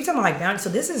so you talking about like boundaries. So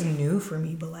this is new for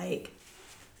me, but like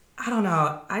I don't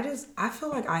know. I feel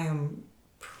like I am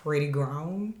pretty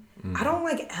grown. I don't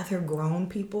like other grown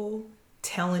people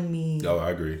telling me. Oh, I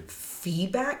agree.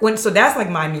 Feedback. So that's like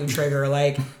my new trigger.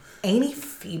 Like any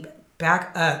feedback.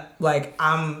 Back up. Like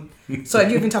so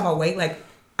if you've been talking about weight, like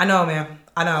I know, man.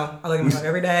 I know. I look at myself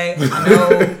every day. I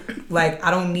know. Like I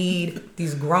don't need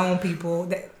these grown people.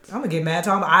 I'm gonna get mad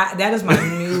talking about. That is my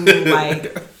new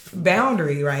like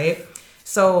boundary, right?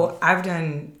 So I've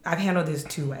handled this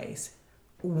 2 ways.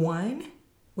 One,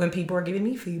 when people are giving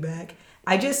me feedback,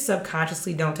 I just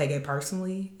subconsciously don't take it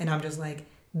personally, and I'm just like,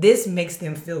 this makes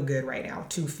them feel good right now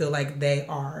to feel like they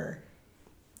are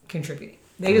contributing.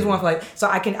 They just want to feel like, so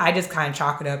I just kind of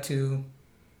chalk it up to,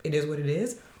 it is what it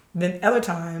is. Then other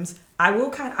times,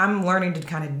 I'm learning to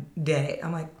kind of dead it.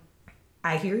 I'm like,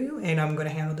 I hear you, and I'm going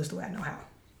to handle this the way I know how.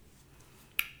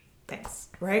 Thanks,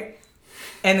 right?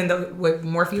 And then with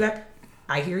more feedback,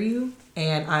 I hear you,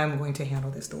 and I'm going to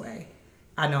handle this the way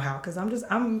I know how, because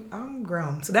I'm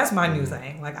grown. So that's my new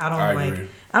thing. Like I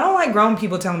don't like grown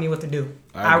people telling me what to do.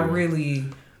 I'm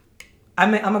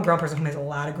a grown person who makes a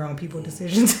lot of grown people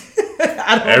decisions.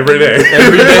 Every day.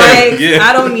 Like,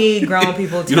 I don't need grown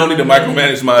people. You don't need to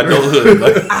micromanage my adulthood.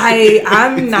 Like.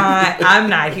 I'm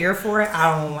not here for it.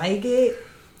 I don't like it.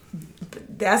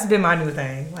 That's been my new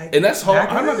thing. Like, and that's hard.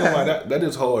 I'm not gonna lie. That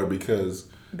is hard because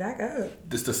back up.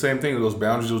 It's the same thing. Those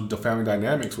boundaries, the family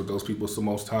dynamics with those people. So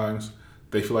most times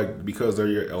they feel like because they're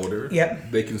your elder,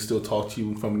 they can still talk to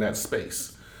you from that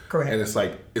space. Correct. And it's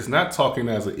like, it's not talking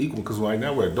as an equal, because right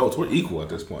now we're adults. We're equal at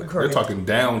this point. Correct. They're talking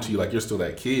down to you like you're still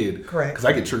that kid. Correct. Because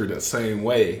I get triggered that same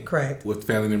way. Correct. With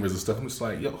family members and stuff. I'm just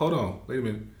like, yo, hold on. Wait a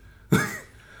minute.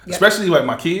 Especially like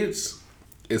my kids.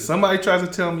 If somebody tries to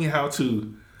tell me how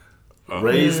to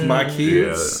raised my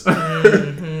kids,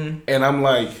 Mm-hmm. and I'm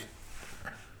like,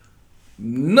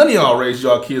 none of y'all raised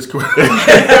y'all kids correctly. Hold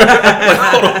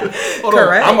on.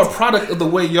 Correct. I'm a product of the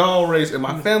way y'all raised, and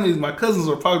my family, my cousins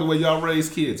are a product of the way y'all raise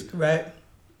kids. Right.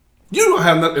 You don't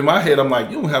have nothing in my head. I'm like,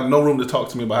 you don't have no room to talk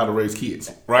to me about how to raise kids,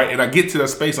 right? And I get to that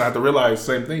space, I have to realize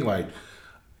the same thing. Like,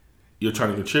 you're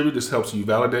trying to contribute. This helps you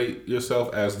validate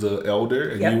yourself as the elder,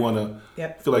 and you want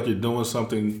to feel like you're doing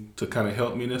something to kind of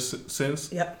help me in this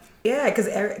sense. Yep. Yeah,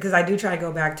 because I do try to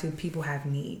go back to people have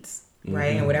needs,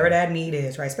 right? And whatever that need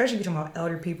is, right? Especially if you're talking about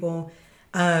elder people.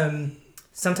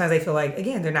 Sometimes they feel like,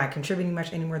 again, they're not contributing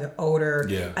much anymore. They're older.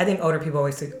 Yeah. I think older people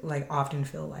always often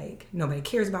feel like nobody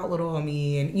cares about little old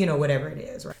me, and whatever it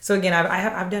is. Right? So again,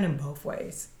 I've done it both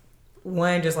ways.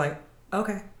 One, just like,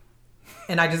 okay,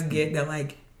 and I just get that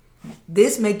like,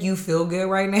 this make you feel good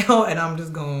right now, and I'm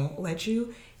just gonna let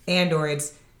you, or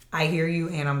it's I hear you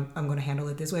and I'm gonna handle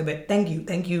it this way. But thank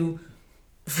you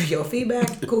for your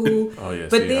feedback. Cool. Oh yeah.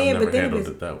 But see, then, I've never handled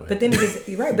it that way. But then it's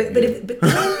right. But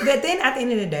then at the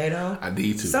end of the day, though, I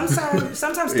need to.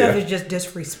 Sometimes stuff is just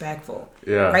disrespectful.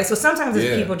 Yeah. Right. So sometimes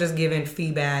it's people just giving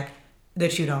feedback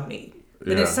that you don't need.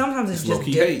 But then sometimes it's just low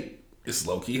key hate. It's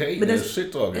low key hate. But it's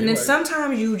shit talking. And then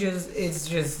sometimes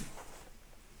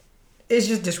it's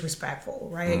just disrespectful,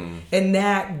 right? And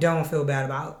that don't feel bad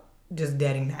about just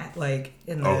deading that, like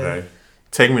in the okay.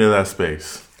 Take me to that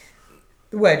space.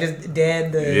 What? Just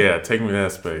dead the take me to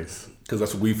that space because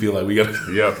that's what we feel like we got.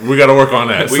 Yep, we got to work on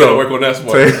that. We got to work on that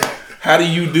part. How do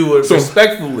you do it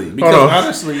respectfully? Because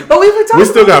honestly, but we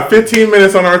still got 15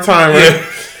 minutes on our time. Right?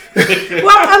 Well,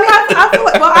 I mean, I feel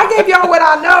like, I gave y'all what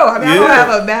I know. I mean, I don't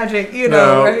have a magic,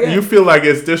 No, right? You feel like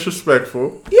it's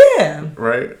disrespectful. Yeah.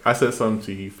 Right? I said something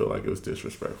to you, you feel like it was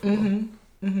disrespectful.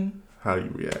 How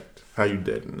you react? How you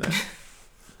dead in that?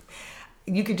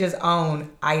 You could just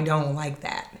own, I don't like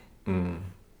that.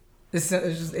 It's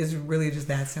really just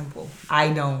that simple.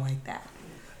 I don't like that.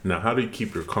 Now, how do you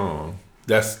keep your calm?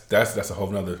 That's a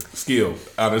whole nother skill,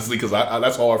 honestly, because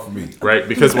that's hard for me. Right?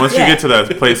 Because once you get to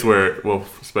that place where, well,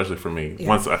 especially for me,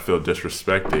 once I feel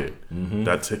disrespected,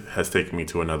 that has taken me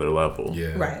to another level.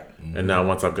 Yeah. Right. And now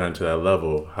once I've gotten to that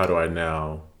level, how do I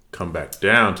now come back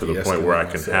down to the point where I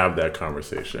can have that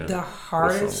conversation? The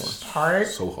hardest part.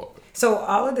 So hard. So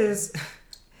all of this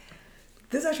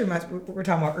actually reminds we were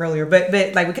talking about earlier, but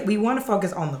like we want to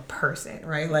focus on the person,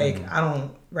 right? Like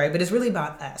but it's really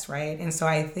about us, right? And so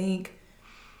I think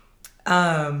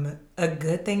a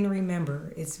good thing to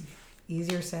remember, it's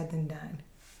easier said than done.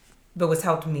 But what's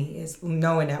helped me is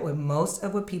knowing that most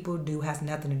of what people do has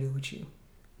nothing to do with you,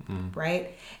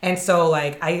 right? And so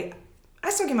like I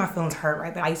still get my feelings hurt,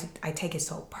 right? But I take it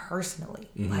so personally,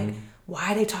 like.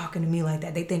 Why are they talking to me like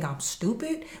that? They think I'm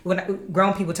stupid? When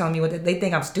grown people telling me what they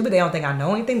think I'm stupid, they don't think I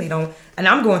know anything. They don't, and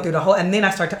I'm going through the whole. And then I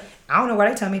start to, I don't know what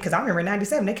they tell me because I remember in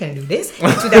 '97 they couldn't do this, in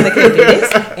 2000 they couldn't do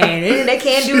this, and then they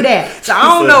can't do that. So I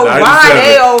don't know why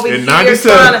they over here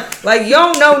trying to like you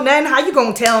don't know nothing. How you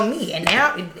gonna tell me? And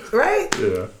now, right?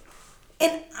 Yeah.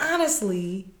 And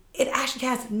honestly, it actually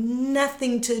has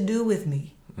nothing to do with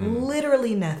me.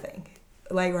 Literally nothing.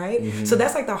 Like right. So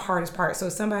that's like the hardest part. So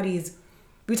somebody's.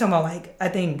 We talking about like I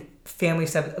think family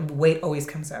stuff. Weight always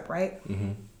comes up, right?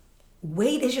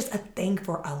 Weight is just a thing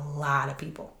for a lot of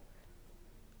people.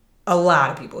 A lot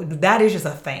of people. That is just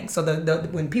a thing. So the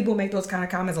when people make those kind of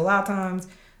comments, a lot of times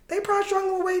they probably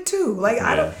struggle with weight too. Like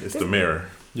I don't. It's the mirror.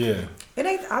 Yeah. It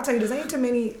ain't. I'll tell you, this ain't too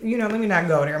many. Let me not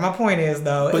go there. My point is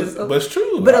though, but it's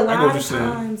true. But a lot of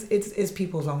times it's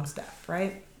people's own stuff,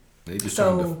 right? They just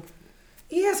so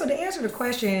to answer the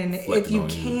question, if you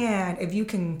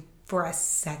can. For a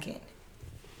second,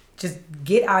 just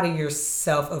get out of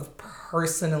yourself of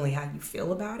personally how you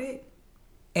feel about it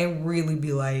and really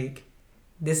be like,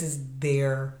 this is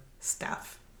their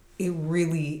stuff. It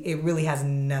really has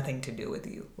nothing to do with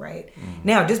you, right?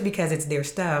 Now, just because it's their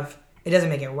stuff, it doesn't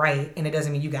make it right, and it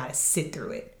doesn't mean you gotta sit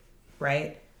through it,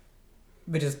 right?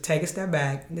 But just take a step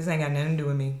back. This ain't got nothing to do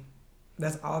with me.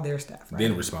 That's all their stuff, right?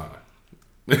 Then respond.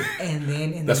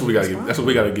 And that's what we gotta get. That's what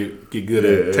we gotta get good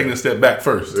at. Taking a step back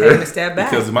first. Taking a step back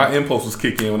because my impulses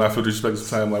kick in when I feel disrespectful.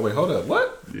 Sometimes I'm like, wait, hold up,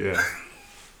 what? Yeah.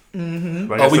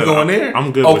 Like we going there?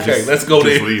 I'm good. Okay, let's go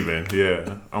there. Just leaving.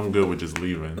 Yeah, I'm good with just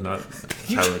leaving, not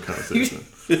having a conversation.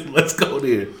 Let's go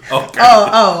there. Okay.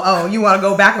 Oh! You want to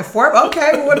go back and forth?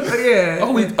 Okay.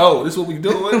 This is what we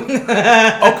doing?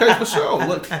 Okay, for sure.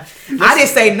 Look, I didn't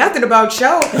say nothing about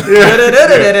show. Right?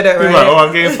 Like, I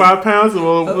gained 5 pounds.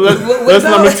 Well,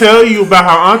 let me tell you about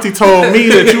how Auntie told me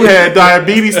that you had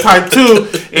diabetes type 2.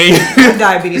 And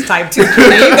diabetes type 2. And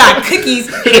you got cookies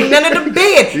in none of the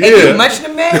bed. And you munching the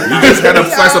man. You just got a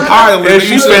slice of pie. And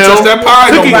she found that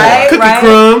pie cookie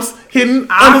crumbs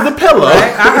hidden under the pillow.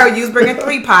 Right? I heard you was bringing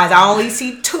 3 pies. I only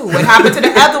see 2. What happened to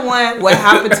the other one? What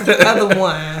happened to the other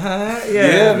one? Huh?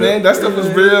 Yeah, man, that stuff is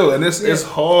real, and it's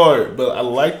hard. But I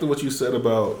like what you said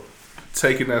about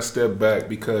taking that step back,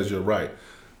 because you're right.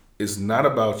 It's not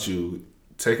about you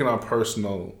taking our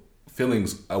personal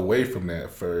feelings away from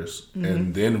that first,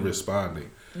 and then responding.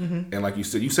 And like you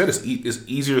said it's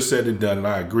easier said than done, and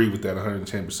I agree with that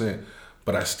 110%.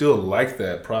 But I still like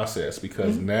that process,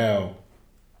 because now,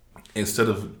 instead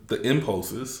of the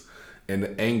impulses and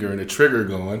the anger and the trigger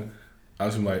going, I'm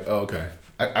just like, oh, okay.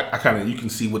 I kind of, you can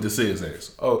see what this is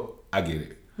as. Oh, I get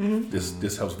it.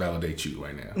 This helps validate you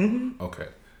right now. Okay,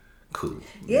 cool.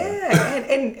 Yeah,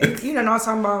 and you know, I was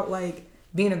talking about like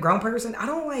being a grown person. I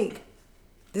don't like,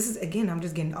 this is, again, I'm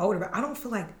just getting older, but I don't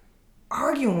feel like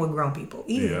arguing with grown people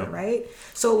either, right?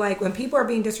 So like when people are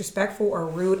being disrespectful or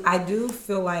rude, I do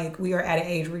feel like we are at an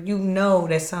age where you know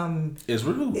that some is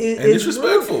rude and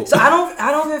disrespectful. Rude. So I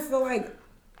don't even feel like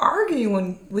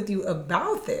arguing with you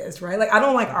about this, right? Like I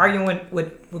don't like arguing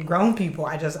with grown people.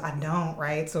 I don't,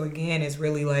 right? So again, it's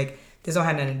really like this don't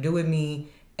have nothing to do with me,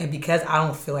 and because I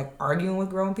don't feel like arguing with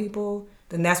grown people,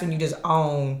 then that's when you just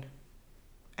own,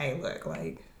 hey, look,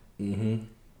 like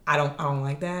I don't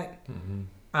like that.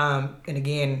 And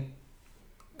again,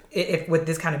 if with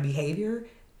this kind of behavior,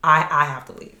 I have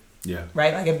to leave. Yeah.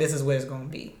 Right? Like if this is what it's going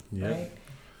to be. Yeah. Right?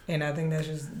 And I think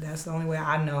that's the only way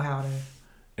I know how to.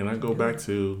 And I go back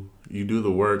to, you do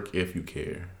the work if you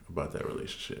care about that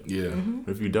relationship. Yeah.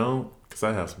 If you don't, because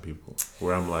I have some people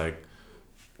where I'm like,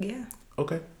 yeah,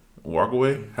 okay, walk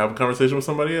away, have a conversation with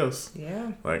somebody else.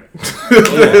 Yeah. Like,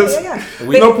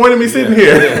 no point in me sitting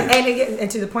here. And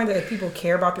to the point that if people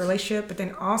care about the relationship, but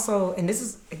then also, and this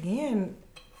is, again,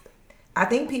 I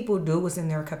think people do what's in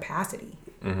their capacity,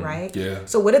 right? Yeah.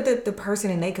 So what if the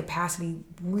person in their capacity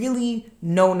really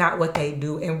know not what they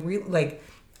do, and really, like,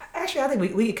 actually, I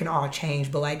think we can all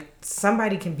change, but like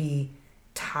somebody can be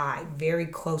tied very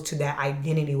close to that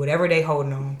identity, whatever they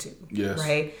holding on to. Yes.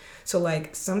 Right? So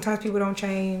like sometimes people don't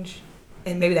change,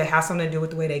 and maybe that has something to do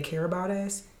with the way they care about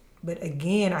us. But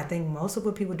again, I think most of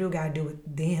what people do got to do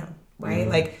with them, right?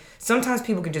 Like sometimes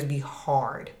people can just be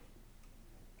hard,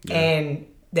 and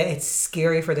that it's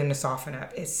scary for them to soften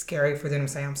up. It's scary for them to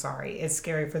say I'm sorry. It's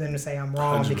scary for them to say I'm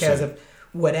wrong 100%. Because of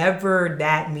whatever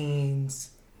that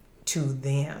means to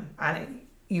them.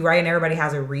 You're right, and everybody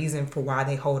has a reason for why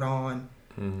they hold on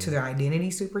to their identity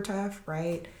super tough,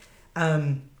 right?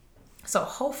 So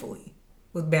hopefully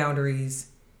with boundaries,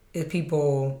 if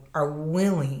people are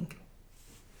willing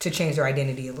to change their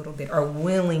identity a little bit, are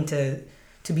willing to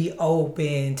be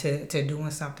open to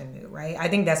doing something new, right? I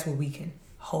think that's what we can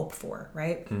hope for,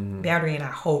 right? Boundary, and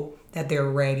I hope that they're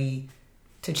ready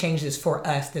to change this for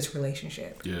us, this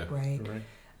relationship, right?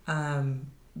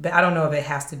 But I don't know if it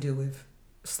has to do with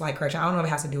slight correction. I don't know if it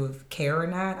has to do with care or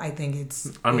not. I think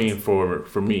it's... I mean,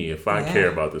 for me, if I care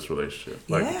about this relationship.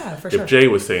 Like, if Jay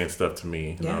was saying stuff to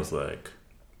me, and I was like,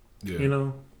 you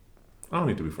know, I don't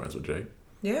need to be friends with Jay.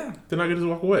 Yeah. Then I can just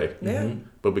walk away. Yeah.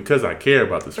 But because I care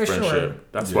about this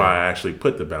friendship, that's why I actually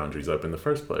put the boundaries up in the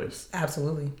first place.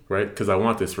 Absolutely. Right? Because I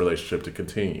want this relationship to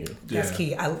continue. That's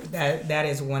key. That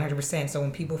is 100%. So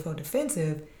when people feel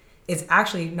defensive, it's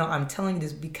actually, no, I'm telling you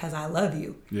this because I love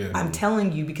you. Yeah. I'm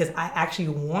telling you because I actually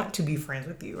want to be friends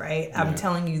with you, right? I'm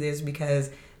telling you this because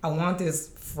I want this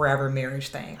forever marriage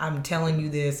thing. I'm telling you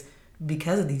this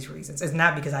because of these reasons. It's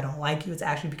not because I don't like you. It's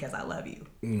actually because I love you,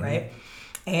 right?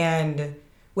 And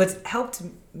what's helped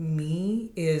me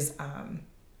is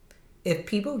if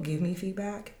people give me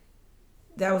feedback,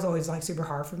 that was always like super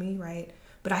hard for me, right?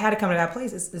 But I had to come to that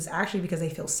place. It's actually because they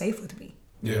feel safe with me.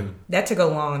 Yeah. That took a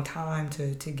long time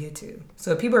to get to.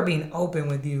 So if people are being open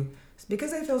with you, it's because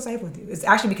they feel safe with you. It's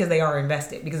actually because they are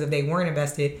invested. Because if they weren't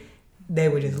invested, they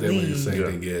would just leave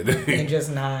and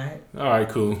just not. All right,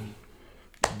 cool.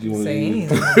 Do you want say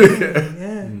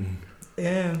anything?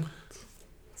 Yeah.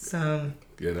 So.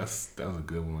 Yeah, that was a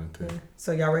good one too.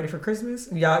 So y'all ready for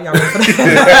Christmas? Y'all ready for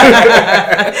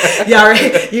that? Y'all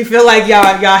ready? You feel like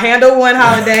y'all handle one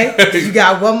holiday. You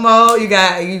got one more.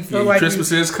 You feel like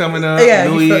Christmas is coming up. Yeah,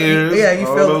 New Year's. Yeah, you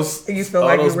feel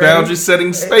like those boundary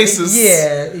setting spaces.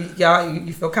 Yeah, y'all.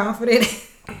 You feel confident.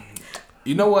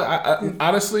 You know what? I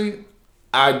honestly,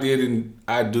 I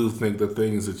do think the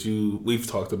things that we've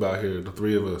talked about here, the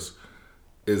three of us,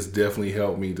 is definitely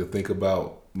helped me to think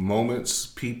about moments,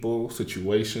 people,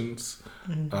 situations,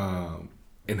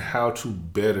 and how to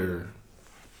better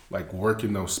like work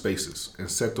in those spaces and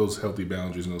set those healthy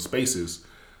boundaries in those spaces,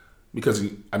 because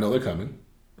I know they're coming,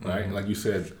 right? Like you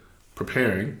said,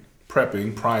 prepping,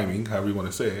 priming, however you want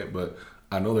to say it, but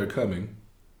I know they're coming.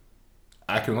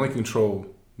 I can only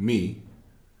control me,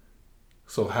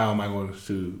 So how am I going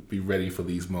to be ready for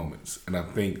these moments? And I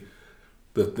think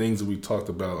the things that we talked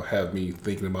about have me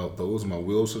thinking about those. My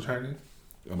wheels are turning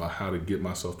about how to get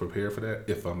myself prepared for that.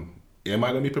 Am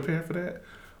I going to be prepared for that?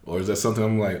 Or is that something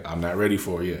I'm like, I'm not ready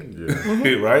for yet? Yeah.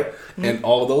 Right? Mm-hmm. And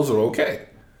all of those are okay.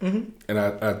 Mm-hmm. And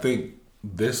I think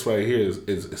this right here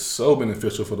is so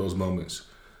beneficial for those moments.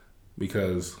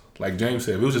 Because, like James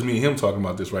said, if it was just me and him talking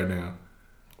about this right now,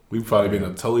 we'd probably be in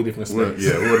a totally different state.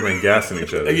 We would have been gassing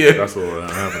each other. Yeah. That's what would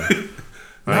have happened.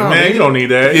 Like, man, you don't need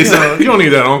that. You don't need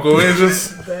that, Uncle. And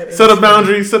just set a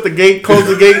boundary, set the gate, close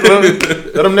the gate,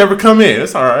 let them never come in.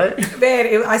 It's all right.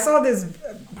 Man, I saw this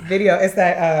video. It's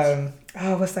that,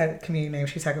 what's that comedian name?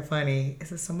 She's hecka funny.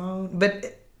 Is it Simone?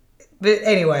 But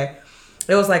anyway,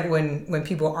 it was like when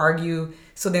people argue.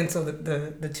 So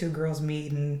the two girls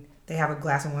meet and they have a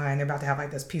glass of wine. They're about to have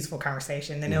like this peaceful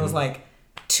conversation. And it was like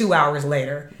 2 hours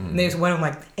later, and there's one of them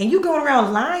like, and you going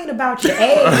around lying about your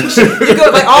age. You go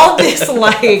like all this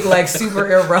like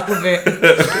super irrelevant.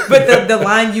 But the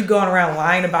line you going around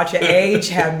lying about your age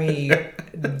had me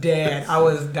dead. I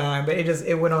was dying, but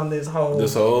it went on this whole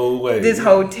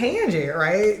tangent,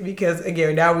 right? Because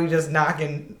again, now we just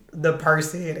knocking the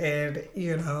person and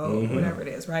whatever it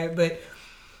is, right? But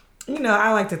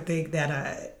I like to think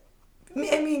that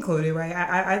me included, right?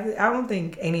 I don't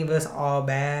think any of us all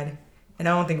bad. And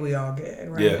I don't think we all good,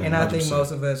 right? Yeah, and I think most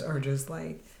of us are just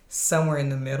like somewhere in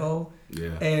the middle.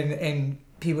 Yeah. And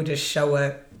people just show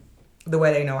up the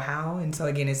way they know how. And so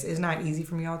again, it's not easy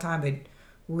for me all the time, but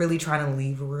really trying to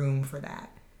leave room for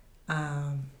that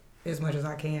as much as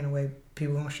I can. The way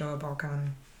people gonna show up all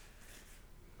kind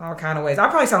of ways. I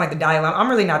probably sound like the Dalai Lama. I'm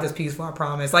really not this peaceful, I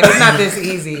promise. Like it's not this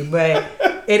easy, but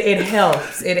it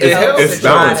helps. It helps. It's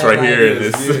balance right here in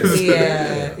this.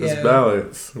 It's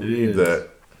balance. We need that.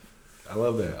 I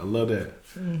love that.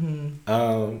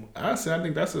 Mm-hmm. Honestly, I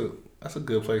think that's a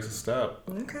good place to stop.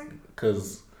 Okay.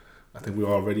 Because I think we're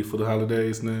all ready for the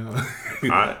holidays now.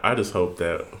 I just hope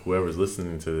that whoever's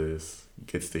listening to this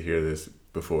gets to hear this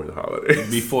before the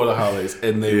holidays.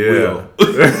 And they will.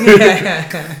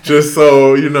 Just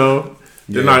so, they're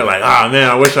not like, man,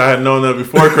 I wish I had known that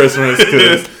before Christmas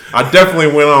because I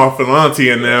definitely went off an auntie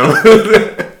and them.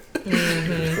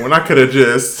 When I could have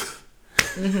just...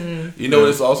 Mm-hmm.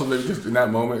 It's also maybe just in that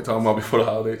moment talking about before the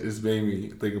holidays. It's made me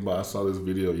think about. I saw this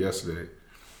video yesterday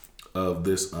of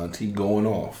this auntie going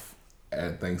off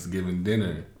at Thanksgiving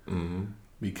dinner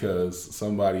because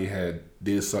somebody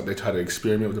did something. They tried to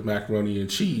experiment with the macaroni and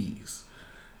cheese,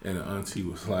 and the auntie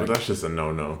was like, "But that's just a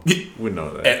no-no." We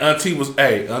know that. And auntie was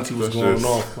going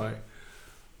off like,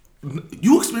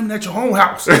 "You experiment at your own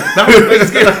house, not at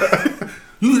Thanksgiving.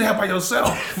 You do that by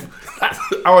yourself."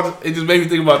 It just made me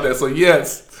think about that. So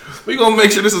yes, we're gonna make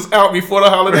sure this is out before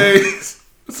the holidays.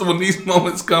 So when these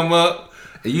moments come up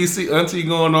and you see auntie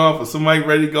going off or somebody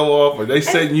ready to go off or they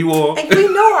setting you off. And we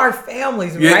know our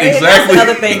families, right? Yeah, exactly. And that's the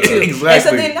other thing too. Exactly. And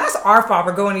so then that's our fault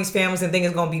for going to these families and think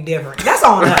it's gonna be different. That's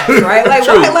on us, right? Like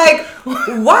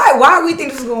why we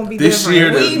think this is gonna be this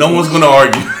different? This year no one's gonna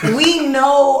argue. We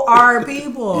know our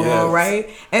people, right?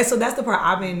 And so that's the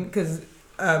part because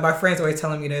my friends are always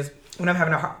telling me this when I'm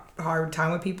having a hard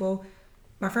time with people.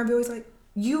 My friend be always like,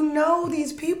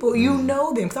 these people,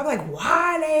 know them. Because I'm like,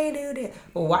 why they do that?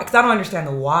 Well, why? Because I don't understand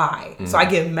the why. So I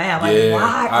get mad. Like,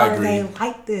 why are they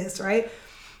like this, right?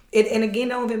 And again, it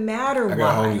don't even matter why. I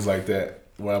got homies like that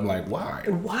where I'm like, why?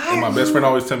 Why? And my best friend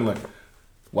always tell me like,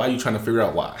 why are you trying to figure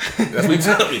out why? That's what he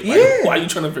tell me. Like, why are you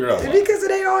trying to figure out why? Because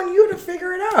it ain't on you to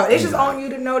figure it out. It's just on you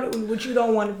to know what you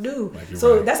don't want to do.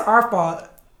 So that's our fault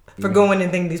for going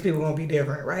and thinking these people gonna be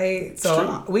different, right?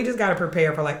 So we just gotta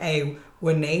prepare for like, hey,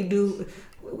 when they do,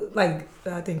 like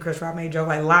I think Chris Rock made a joke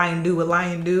like lion do what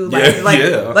lion do,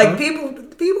 like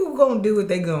people gonna do what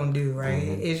they gonna do, right?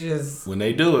 Mm-hmm. It's just when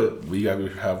they do it, we gotta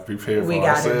have prepared. We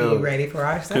gotta be ready for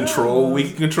ourselves. Control, we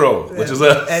can control, which is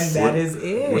us, and that is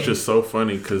it. Which is so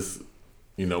funny because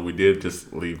we did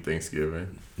just leave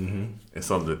Thanksgiving, and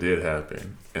something did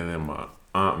happen, and then my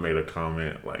aunt made a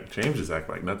comment like, James just act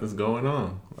like nothing's going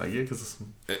on. Like, yeah, because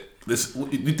you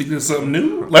think there's something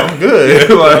new? Like, I'm good.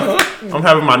 Like, I'm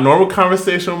having my normal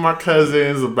conversation with my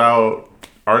cousins about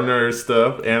our nerd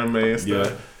stuff, anime and stuff.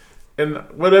 Yeah. And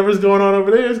whatever's going on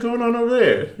over there is going on over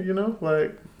there.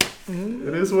 Like,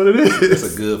 it is what it is.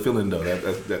 It's a good feeling though.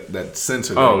 That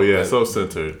center. Oh yeah, so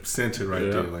centered. Centered right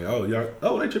there. Like,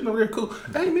 y'all, they tripping over there. Cool.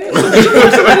 Hey man,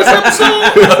 this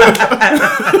episode.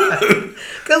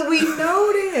 Because we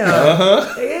know them.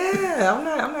 Yeah, I'm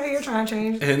not here trying to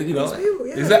change. And people,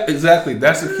 exactly.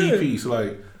 That's a key piece.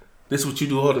 Like, this is what you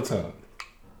do all the time.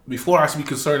 Before I should be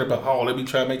concerned about, let me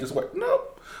try to make this work.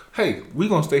 Nope. hey, we're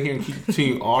going to stay here and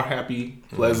continue our happy,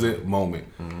 pleasant moment.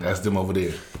 That's them over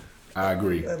there. I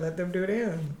agree. Let them do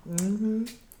them. Mm-hmm.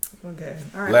 Okay.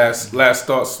 All right. Last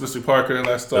thoughts, Mr. Parker.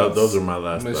 Last thoughts. Those are my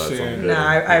last thoughts. No,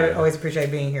 I always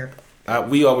appreciate being here.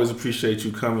 We always appreciate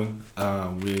you coming.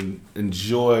 We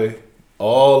enjoy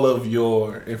all of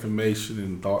your information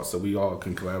and thoughts that we all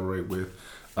can collaborate with.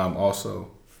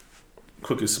 Also,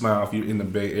 Crooked Smile, if you're in the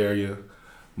Bay Area,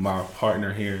 my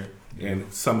partner here,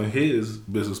 and some of his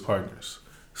business partners,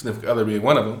 significant other being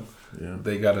one of them. Yeah.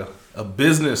 They got a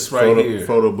business here.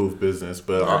 Photo booth business.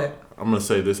 But I'm going to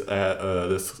say this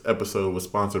episode was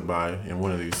sponsored by in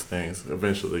one of these things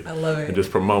eventually. I love it. And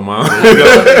just promote mine.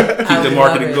 Keep the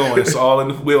marketing going. It's all in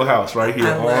the wheelhouse right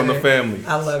here. All in the family.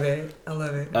 I love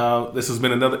it. This has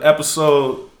been another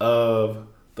episode of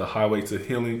the Highway to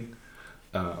Healing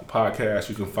podcast.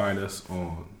 You can find us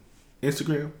on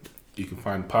Instagram. You can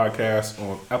find podcasts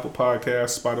on Apple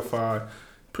Podcasts, Spotify,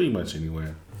 pretty much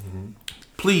anywhere. Mm-hmm.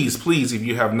 Please, if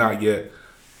you have not yet,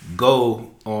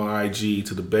 go on IG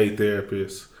to the Bay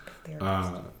Therapist.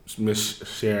 Miss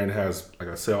Sharon has, like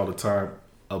I say all the time,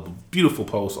 a beautiful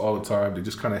post all the time. They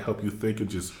just kind of help you think and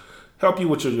just help you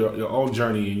with your own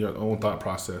journey and your own thought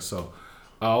process. So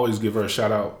I always give her a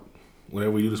shout out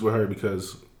whenever we do this with her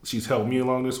because she's helped me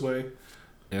along this way.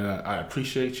 And I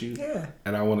appreciate you. Yeah.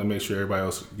 And I want to make sure everybody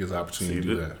else gets the opportunity to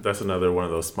do that. That's another one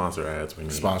of those sponsor ads we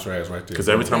need. Sponsor ads right there. Because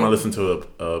every time I listen to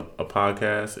a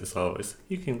podcast, it's always,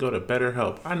 you can go to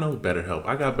BetterHelp. I know BetterHelp.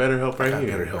 I got BetterHelp right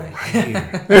here. BetterHelp right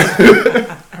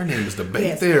here. Her name is the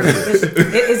Bay Therapist.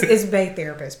 It's Bay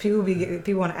Therapist. People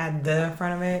want to add the in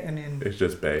front of it, and then it's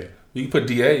just Bay. You can put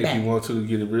DA if you want to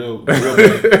get it real Bay.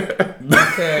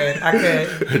 I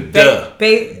could. Duh.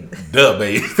 Bay.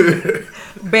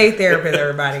 Bay Therapist,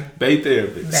 everybody. Bay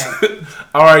Therapist.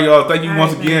 All right, y'all. Thank you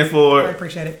once again for I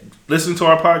appreciate it. Listening to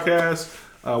our podcast.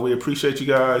 We appreciate you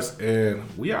guys, and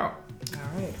we out.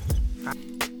 All right.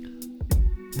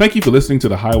 Thank you for listening to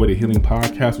the Highway to Healing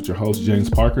podcast with your host, James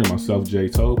Parker, and myself, Jay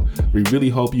Tobe. We really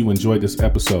hope you enjoyed this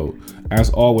episode. As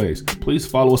always, please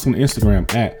follow us on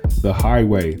Instagram at The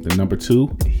Highway,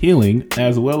 2 Healing,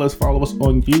 as well as follow us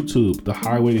on YouTube, The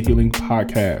Highway to Healing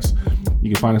podcast.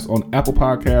 You can find us on Apple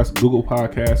Podcasts, Google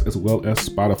Podcasts, as well as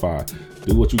Spotify.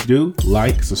 Do what you do,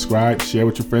 like, subscribe, share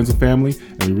with your friends and family,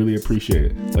 and we really appreciate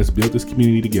it. Let's build this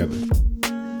community together.